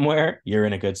from somewhere, you're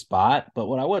in a good spot. But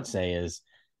what I would say is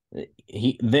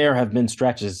there have been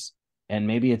stretches, and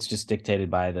maybe it's just dictated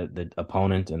by the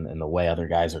opponent and the way other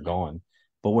guys are going,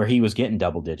 but where he was getting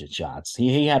double-digit shots.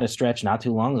 He had a stretch not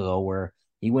too long ago where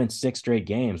he went 6 straight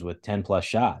games with 10-plus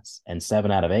shots and 7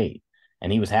 out of 8.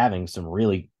 And he was having some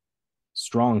really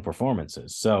strong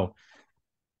performances. So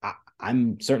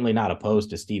I'm certainly not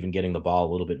opposed to Steven getting the ball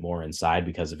a little bit more inside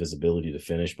because of his ability to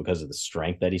finish, because of the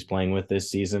strength that he's playing with this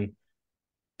season.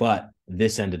 But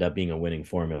this ended up being a winning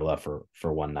formula for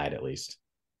one night at least.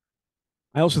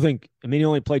 I also think, he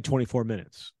only played 24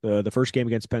 minutes. The first game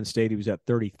against Penn State, he was at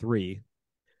 33.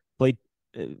 Played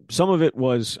some of it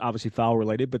was obviously foul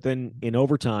related, but then in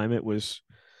overtime it was,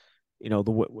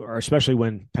 especially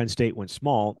when Penn State went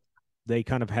small, they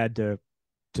kind of had to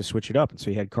switch it up, and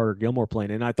so he had Carter Gilmore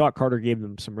playing, and I thought Carter gave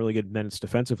them some really good minutes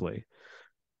defensively,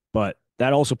 but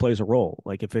that also plays a role.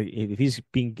 Like if he's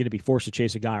going to be forced to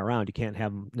chase a guy around, you can't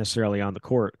have him necessarily on the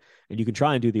court, and you can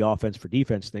try and do the offense for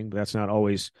defense thing, but that's not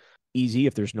always easy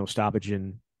if there's no stoppage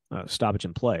in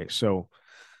play. So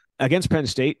against Penn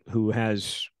State, who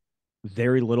has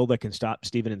very little that can stop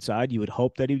Steven inside, you would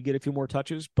hope that he would get a few more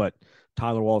touches, but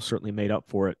Tyler Wall certainly made up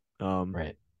for it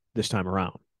right this time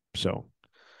around. So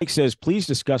Mike says, please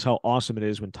discuss how awesome it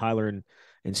is when Tyler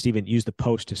and Steven use the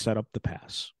post to set up the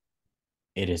pass.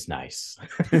 It is nice.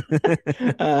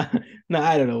 No,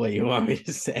 I don't know what you want me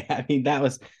to say. I mean,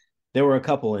 there were a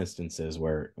couple instances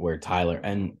where Tyler,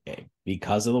 and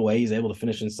because of the way he's able to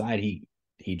finish inside,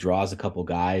 he draws a couple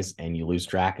guys and you lose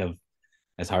track of,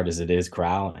 as hard as it is,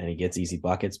 Crowl, and he gets easy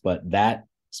buckets. But that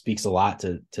speaks a lot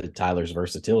to Tyler's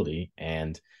versatility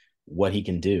and what he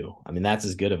can do. I mean, that's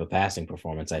as good of a passing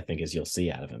performance, I think, as you'll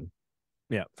see out of him.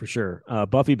 Yeah, for sure.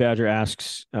 Buffy Badger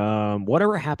asks,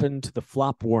 whatever happened to the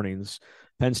flop warnings?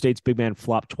 Penn State's big man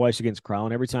flopped twice against Crowl,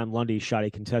 and every time Lundy shot a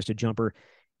contested jumper,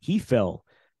 he fell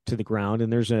to the ground.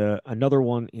 And there's another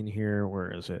one in here.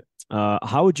 Where is it?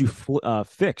 How would you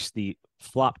fix the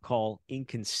flop call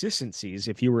inconsistencies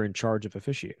if you were in charge of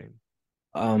officiating?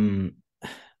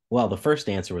 Well, the first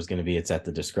answer was going to be it's at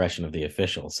the discretion of the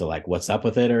official. So, like, what's up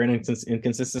with it or an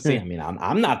inconsistency? I mean,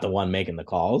 I'm not the one making the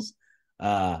calls.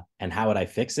 And how would I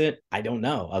fix it? I don't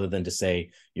know, other than to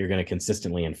say you're going to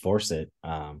consistently enforce it,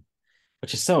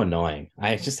 which is so annoying.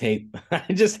 I just hate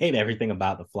everything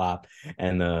about the flop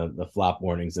and the flop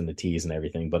warnings and the tees and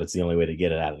everything. But it's the only way to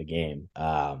get it out of the game.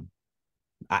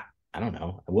 I don't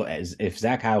know. If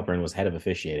Zach Heilprin was head of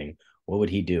officiating, what would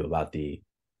he do about the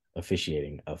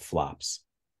officiating of flops?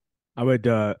 I would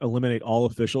eliminate all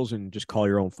officials and just call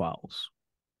your own fouls.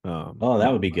 Oh,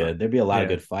 that would be good. There'd be a lot of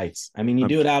good fights. I mean, you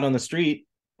do it out on the street,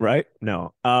 right?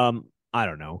 No, I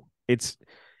don't know.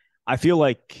 I feel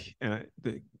like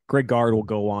Greg Gard will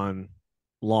go on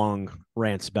long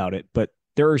rants about it, but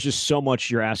there is just so much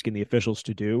you're asking the officials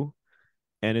to do,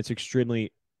 and it's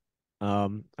extremely, I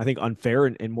think, unfair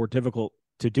and more difficult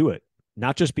to do it.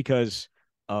 Not just because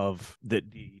of the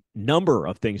number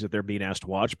of things that they're being asked to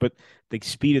watch, but the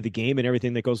speed of the game and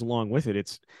everything that goes along with it.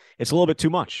 It's a little bit too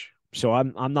much. So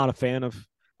I'm not a fan of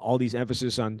all these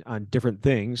emphasis on different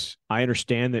things. I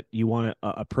understand that you want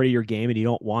a prettier game and you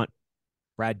don't want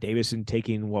Brad Davison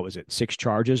taking, what was it, 6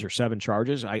 charges or 7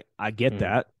 charges. I get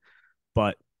that,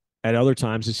 but at other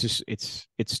times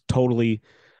it's totally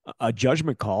a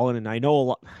judgment call. And I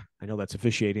know that's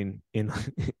officiating in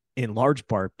large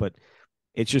part, but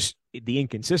it's just the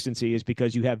inconsistency is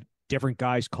because you have different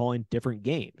guys calling different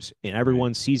games and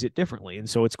everyone sees it differently. And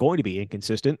so it's going to be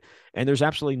inconsistent, and there's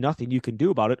absolutely nothing you can do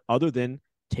about it other than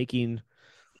taking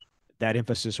that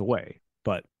emphasis away.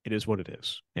 But it is what it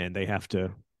is. And they have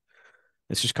to,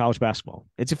 it's just college basketball.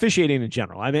 It's officiating in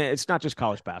general. I mean, it's not just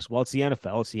college basketball. It's the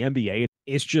NFL. It's the NBA.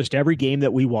 It's just every game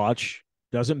that we watch,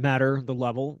 doesn't matter the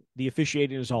level. The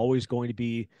officiating is always going to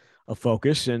be a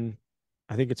focus. And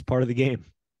I think it's part of the game.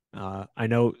 I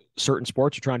know certain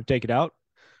sports are trying to take it out.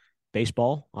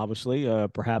 Baseball, obviously,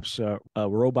 perhaps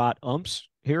robot umps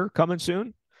here coming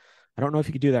soon. I don't know if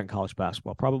you could do that in college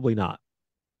basketball. Probably not.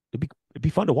 It'd be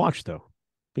fun to watch, though.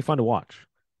 It'd be fun to watch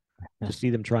to see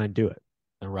them try and do it.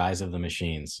 The rise of the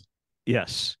machines.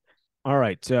 Yes. All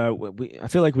right. I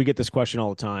feel like we get this question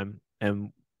all the time,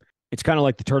 and it's kind of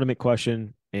like the tournament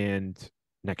question and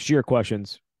next year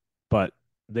questions, but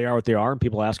they are what they are, and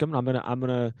people ask them. And I'm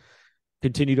gonna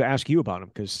continue to ask you about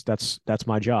them because that's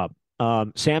my job.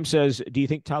 Sam says, do you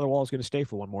think Tyler Wall is going to stay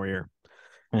for one more year?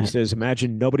 He says,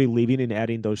 imagine nobody leaving and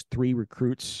adding those 3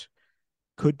 recruits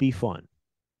could be fun.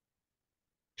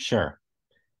 Sure.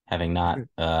 Having not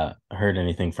heard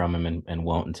anything from him and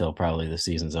won't until probably the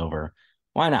season's over.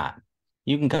 Why not?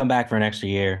 You can come back for an extra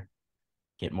year,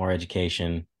 get more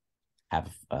education, have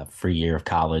a free year of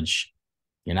college.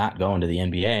 You're not going to the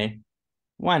NBA.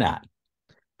 Why not?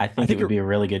 I think it would be a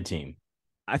really good team.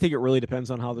 I think it really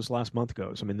depends on how this last month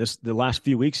goes. I mean, the last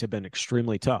few weeks have been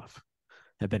extremely tough.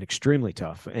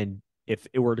 And if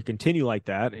it were to continue like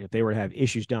that, if they were to have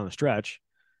issues down the stretch,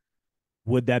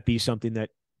 would that be something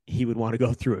that he would want to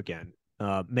go through again?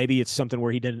 Maybe it's something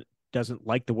where he doesn't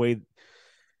like the way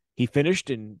he finished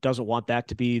and doesn't want that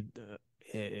to be,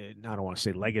 I don't want to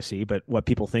say legacy, but what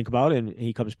people think about it. And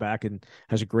he comes back and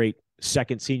has a great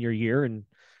second senior year, and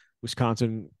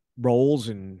Wisconsin rolls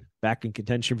and back in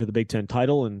contention for the Big Ten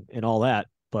title and all that.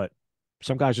 But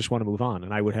some guys just want to move on,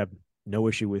 and I would have no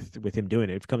issue with him doing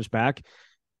it. If he comes back,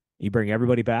 you bring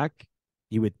everybody back,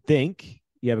 you would think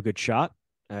you have a good shot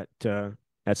at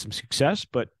some success.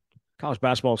 But college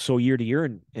basketball is so year to year,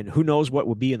 and who knows what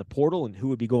would be in the portal and who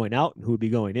would be going out and who would be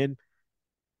going in.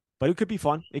 But it could be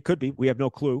fun. It could be. We have no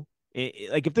clue.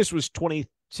 Like if this was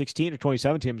 2016 or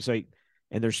 2017, I'm say,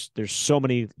 and there's so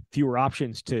many fewer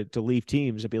options to leave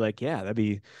teams, it'd be like, yeah, that'd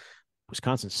be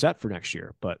Wisconsin set for next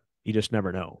year, but you just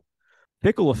never know.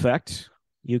 Pickle effect.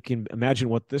 You can imagine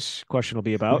what this question will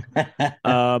be about.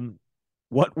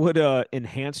 What would an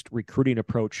enhanced recruiting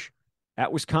approach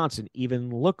at Wisconsin even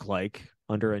look like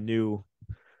under a new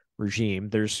regime?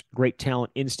 There's great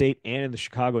talent in state and in the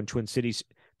Chicago and Twin Cities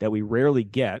that we rarely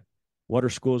get. What are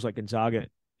schools like Gonzaga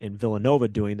and Villanova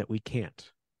doing that we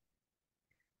can't?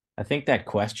 I think that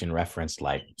question referenced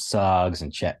like Suggs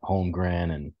and Chet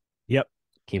Holmgren and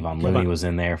Kevon Looney was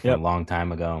in there for a long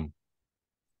time ago.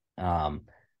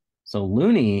 So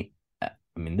Looney, I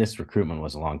mean, this recruitment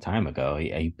was a long time ago.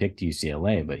 He picked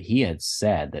UCLA, but he had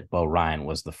said that Bo Ryan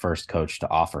was the first coach to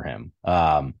offer him.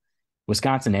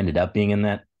 Wisconsin ended up being in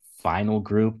that final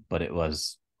group, but it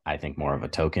was, I think, more of a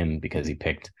token because he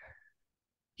picked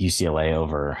UCLA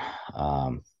over, I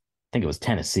think it was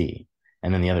Tennessee.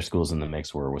 And then the other schools in the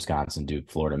mix were Wisconsin, Duke,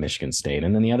 Florida, Michigan State.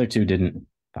 And then the other two didn't,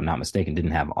 if I'm not mistaken,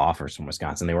 didn't have offers from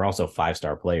Wisconsin. They were also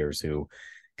 5-star players who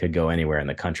could go anywhere in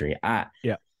the country.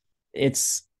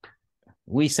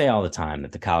 we say all the time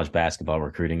that the college basketball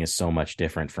recruiting is so much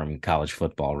different from college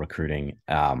football recruiting.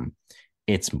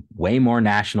 It's way more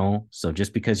national. So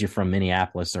just because you're from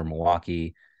Minneapolis or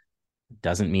Milwaukee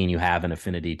doesn't mean you have an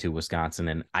affinity to Wisconsin.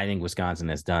 And I think Wisconsin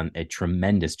has done a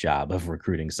tremendous job of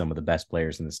recruiting some of the best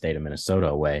players in the state of Minnesota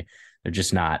away. They're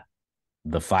just not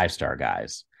the 5-star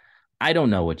guys. I don't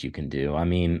know what you can do. I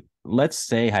mean, let's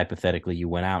say hypothetically you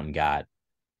went out and got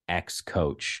X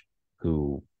coach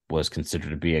who was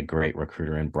considered to be a great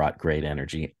recruiter and brought great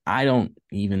energy. I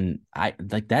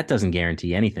like that doesn't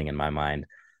guarantee anything in my mind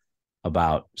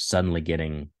about suddenly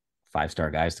getting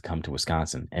 5-star guys to come to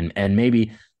Wisconsin. And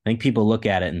maybe I think people look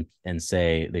at it and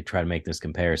say they try to make this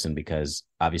comparison because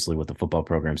obviously what the football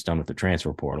program's done with the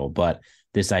transfer portal, but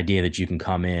this idea that you can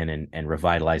come in and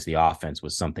revitalize the offense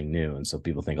was something new. And so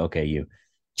people think, okay, you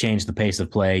change the pace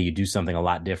of play, you do something a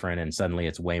lot different, and suddenly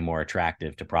it's way more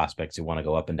attractive to prospects who want to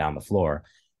go up and down the floor.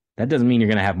 That doesn't mean you're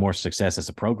going to have more success as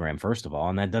a program, first of all,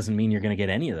 and that doesn't mean you're going to get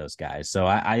any of those guys. So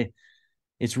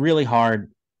it's really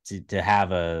hard to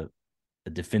have a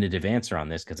definitive answer on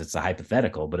this because it's a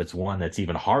hypothetical, but it's one that's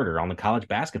even harder on the college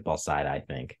basketball side, I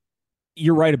think.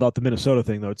 You're right about the Minnesota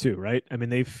thing, though, too, right? I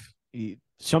mean,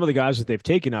 some of the guys that they've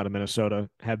taken out of Minnesota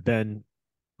have been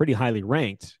pretty highly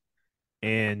ranked,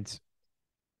 and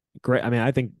great. I mean,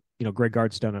 I think Greg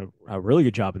Gard's done a really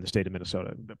good job in the state of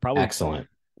Minnesota. Probably excellent.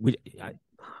 Would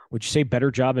you say better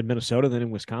job in Minnesota than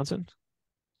in Wisconsin?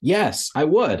 Yes, I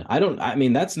would. I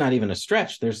mean, that's not even a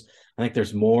stretch. I think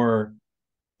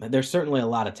there's certainly a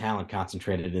lot of talent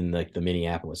concentrated in the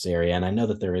Minneapolis area. And I know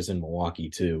that there is in Milwaukee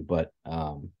too, but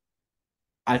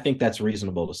I think that's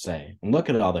reasonable to say. And look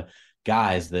at all the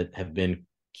guys that have been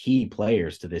key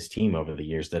players to this team over the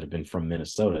years that have been from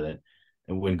Minnesota, that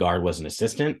when Gard was an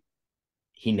assistant,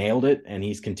 he nailed it and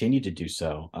he's continued to do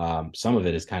so. Some of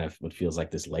it is kind of what feels like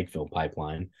this Lakeville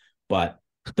pipeline, but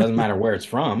it doesn't matter where it's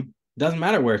from. Doesn't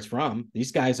matter where it's from.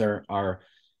 These guys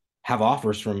have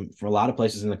offers from a lot of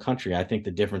places in the country. I think the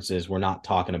difference is we're not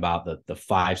talking about the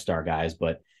 5-star guys,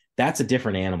 but that's a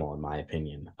different animal in my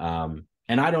opinion. And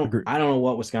I don't know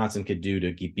what Wisconsin could do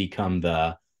to become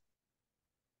the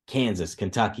Kansas,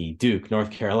 Kentucky, Duke, North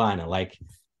Carolina. Like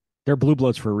they're blue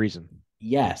bloods for a reason.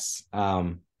 Yes.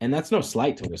 And that's no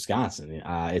slight to Wisconsin.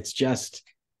 It's just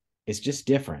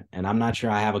different. And I'm not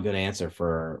sure I have a good answer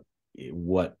for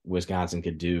what Wisconsin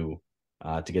could do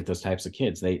to get those types of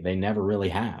kids. They never really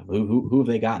have. Who have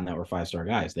they gotten that were 5-star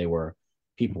guys? They were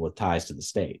people with ties to the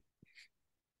state.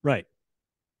 Right.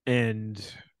 And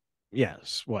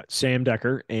yes, Sam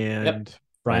Decker and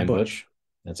Brian Bush.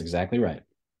 That's exactly right.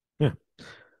 Yeah.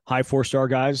 High 4-star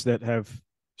guys that have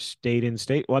stayed in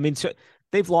state. Well, I mean, so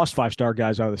they've lost 5-star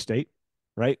guys out of the state,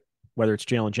 right? Whether it's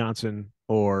Jalen Johnson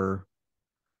or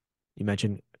you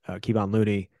mentioned Kevon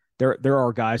Looney. There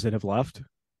are guys that have left,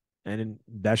 and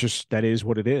that is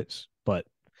what it is. But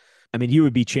I mean, you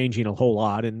would be changing a whole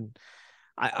lot, and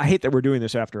I hate that we're doing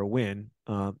this after a win,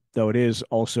 though it is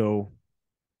also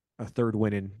a third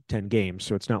win in 10 games,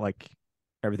 so it's not like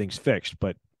everything's fixed.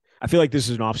 But I feel like this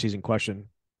is an off-season question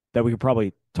that we could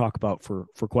probably talk about for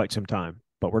quite some time,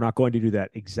 but we're not going to do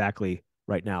that exactly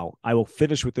right now. I will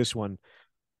finish with this one.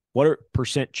 What are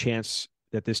 % chance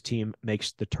that this team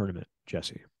makes the tournament,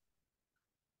 Jesse?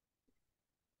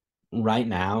 Right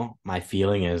now, my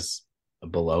feeling is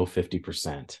below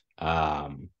 50%.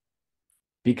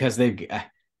 Because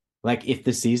if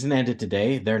the season ended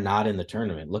today, they're not in the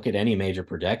tournament. Look at any major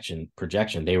projection.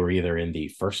 They were either in the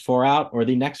first 4 out or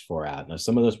the next 4 out. Now,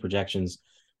 some of those projections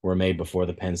were made before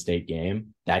the Penn State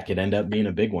game. That could end up being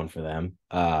a big one for them.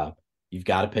 You've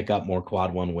got to pick up more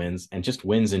quad 1 wins and just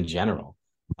wins in general.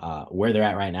 Where they're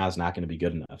at right now is not going to be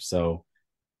good enough. So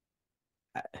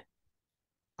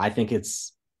I think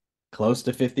it's close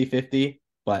to 50-50,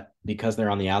 but because they're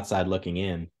on the outside looking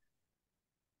in,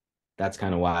 that's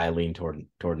kind of why I lean toward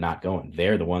not going.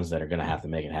 They're the ones that are going to have to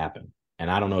make it happen. And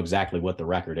I don't know exactly what the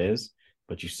record is,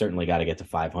 but you certainly got to get to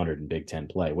 500 in Big Ten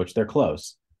play, which they're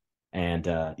close. And,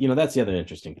 that's the other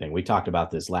interesting thing. We talked about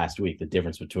this last week, the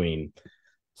difference between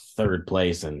 3rd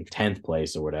place and 10th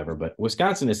place or whatever, but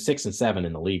Wisconsin is 6 and 7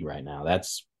 in the league right now.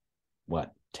 That's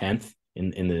what, 10th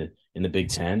in the Big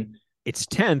Ten. It's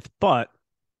 10th, but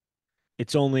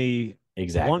it's only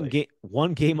exactly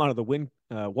one game out of the win,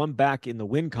 one back in the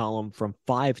win column from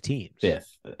 5 teams. 5th,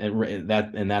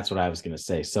 and that's what I was going to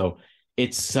say. So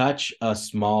it's such a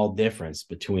small difference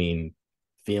between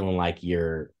feeling like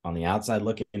you're on the outside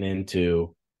looking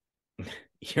into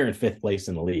you're in 5th place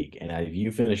in the league, and if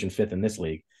you finish in 5th in this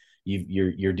league,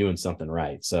 you're doing something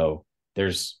right. So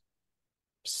there's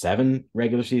 7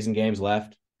 regular season games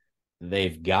left.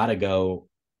 They've got to go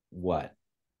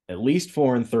at least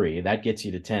 4-3. That gets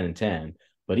you to 10-10.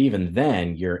 But even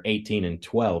then, you're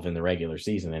 18-12 in the regular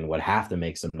season and would have to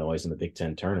make some noise in the Big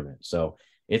Ten tournament. So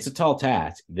it's a tall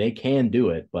task. They can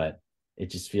do it, but it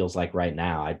just feels like right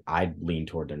now I'd lean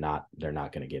toward they're not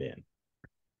going to get in.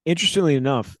 Interestingly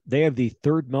enough, they have the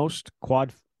third most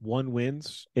quad one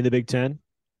wins in the Big Ten.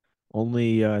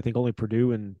 I think only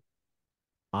Purdue and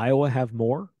Iowa have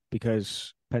more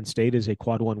because Penn State is a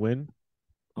quad one win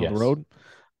on the road.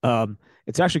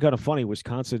 It's actually kind of funny.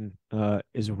 Wisconsin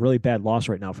is a really bad loss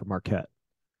right now for Marquette.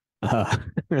 I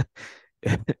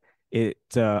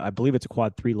believe it's a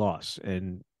quad three loss,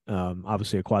 and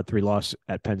obviously a quad three loss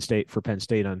at Penn State for Penn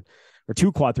State one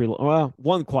quad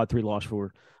three loss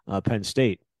for Penn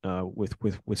State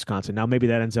with Wisconsin. Now maybe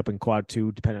that ends up in quad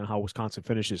two, depending on how Wisconsin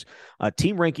finishes.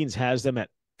 Team rankings has them at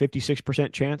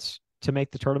 56% chance to make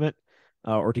the tournament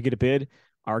or to get a bid.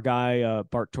 Our guy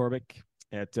Bart Torvik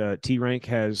at T Rank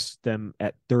has them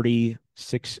at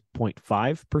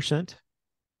 36.5%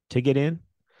 to get in.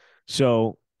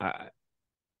 So I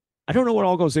don't know what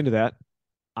all goes into that.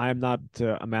 I am not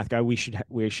a math guy. We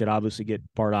should obviously get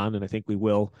Bart on, and I think we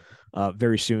will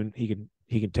very soon. He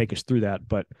can take us through that,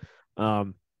 but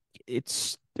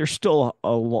there's still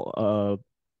a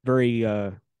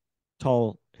very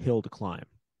tall hill to climb,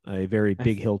 a very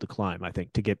big hill to climb. I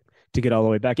think to get all the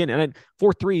way back in, and then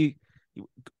 4-3.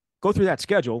 Go through that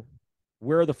schedule.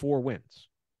 Where are the 4 wins?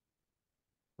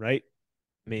 Right?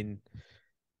 I mean,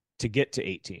 to get to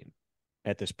 18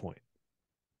 at this point.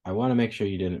 I want to make sure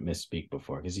you didn't misspeak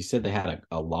before because you said they had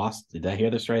a loss. Did I hear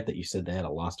this right? That you said they had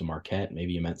a loss to Marquette.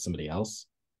 Maybe you meant somebody else.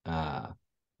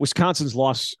 Wisconsin's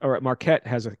loss, or Marquette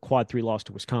has a quad 3 loss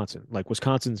to Wisconsin. Like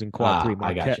Wisconsin's in quad 3.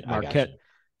 Marquette,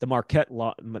 the Marquette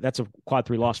loss. That's a quad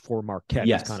 3 loss for Marquette.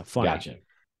 Yes, it's kind of funny. Gotcha.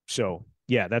 So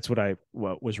yeah, that's what I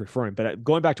was referring. But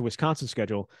going back to Wisconsin's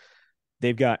schedule,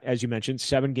 they've got, as you mentioned,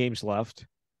 7 games left.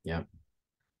 Yeah.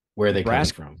 Where are they coming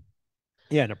from?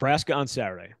 Yeah, Nebraska on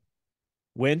Saturday.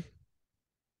 Win?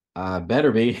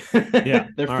 Better be. Yeah.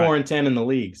 They're 4-10 in the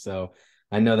league. So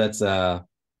I know that's what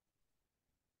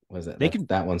is it?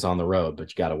 That one's on the road, but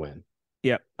you got to win.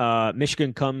 Yeah.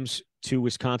 Michigan comes to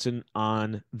Wisconsin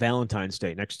on Valentine's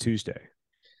Day, next Tuesday.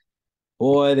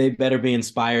 Boy, they better be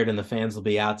inspired, and the fans will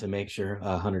be out to make sure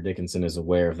Hunter Dickinson is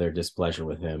aware of their displeasure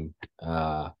with him.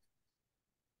 I'm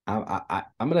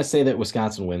going to say that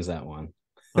Wisconsin wins that one.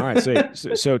 All right,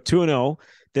 so 2-0.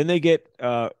 Then they get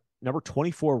number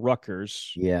 24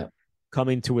 Rutgers. Yeah,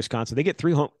 coming to Wisconsin. They get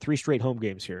three straight home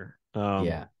games here.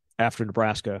 After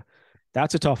Nebraska,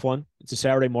 that's a tough one. It's a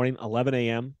Saturday morning, 11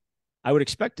 a.m. I would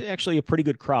expect actually a pretty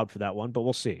good crowd for that one, but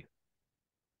we'll see.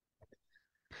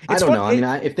 I don't know. I mean,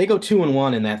 if they go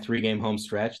 2-1 in that 3-game home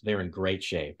stretch, they're in great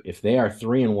shape. If they are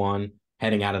 3-1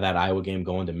 heading out of that Iowa game,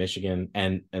 going to Michigan,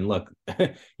 and look,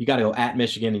 you got to go at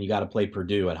Michigan and you got to play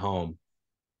Purdue at home.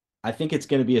 I think it's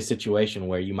going to be a situation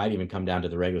where you might even come down to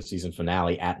the regular season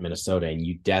finale at Minnesota, and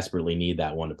you desperately need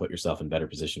that one to put yourself in better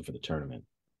position for the tournament.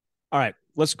 All right,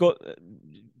 let's go.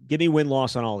 Give me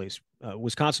win-loss on all these.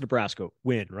 Wisconsin, Nebraska,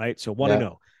 win, right? So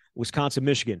 1-0. Wisconsin,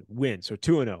 Michigan, win. So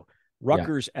 2-0.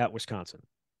 Rutgers at Wisconsin.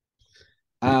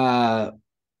 I'll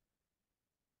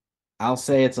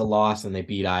say it's a loss and they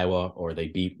beat Iowa, or they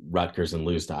beat Rutgers and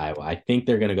lose to Iowa. I think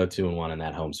they're going to go 2-1 in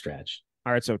that home stretch.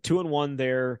 All right, so 2-1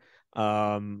 there.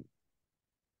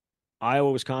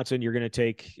 Iowa, Wisconsin, you're going to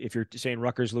take, if you're saying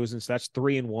Rutgers losing, so that's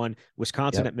 3-1.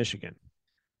 Wisconsin at Michigan.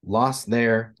 Loss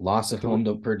there, loss at home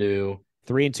to Purdue.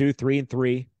 3-2,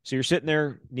 3-3. So you're sitting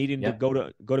there needing to go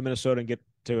to Minnesota and get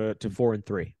to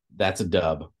 4-3. That's a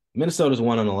dub. Minnesota's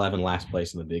 1-11, last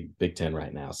place in the Big Ten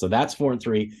right now. So that's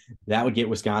 4-3. That would get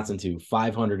Wisconsin to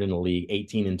 500 in the league,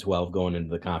 18-12 going into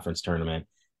the conference tournament.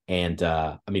 And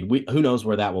I mean, who knows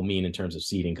where that will mean in terms of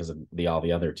seeding because of all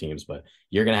the other teams. But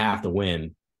you're going to have to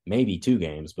win maybe 2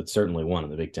 games, but certainly one in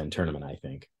the Big Ten tournament, I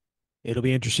think. It'll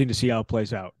be interesting to see how it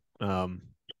plays out.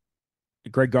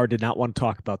 Greg Gard did not want to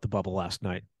talk about the bubble last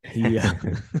night.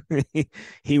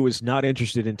 He was not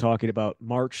interested in talking about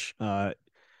March.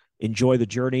 Enjoy the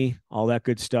journey, all that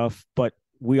good stuff. But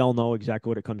we all know exactly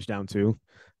what it comes down to.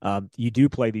 You do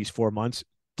play these 4 months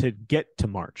to get to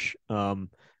March. I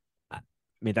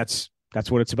mean, that's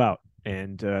what it's about.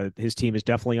 And his team is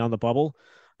definitely on the bubble,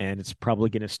 and it's probably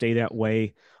going to stay that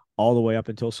way all the way up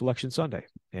until Selection Sunday.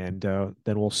 And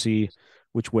then we'll see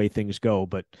which way things go.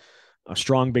 But a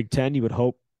strong Big Ten, you would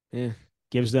hope,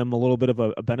 gives them a little bit of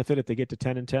a benefit if they get to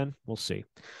 10-10. We'll see.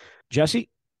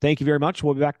 Jesse, thank you very much.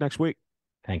 We'll be back next week.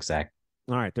 Thanks, Zach.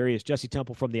 All right, there he is, Jesse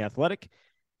Temple from The Athletic.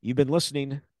 You've been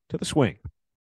listening to The Swing.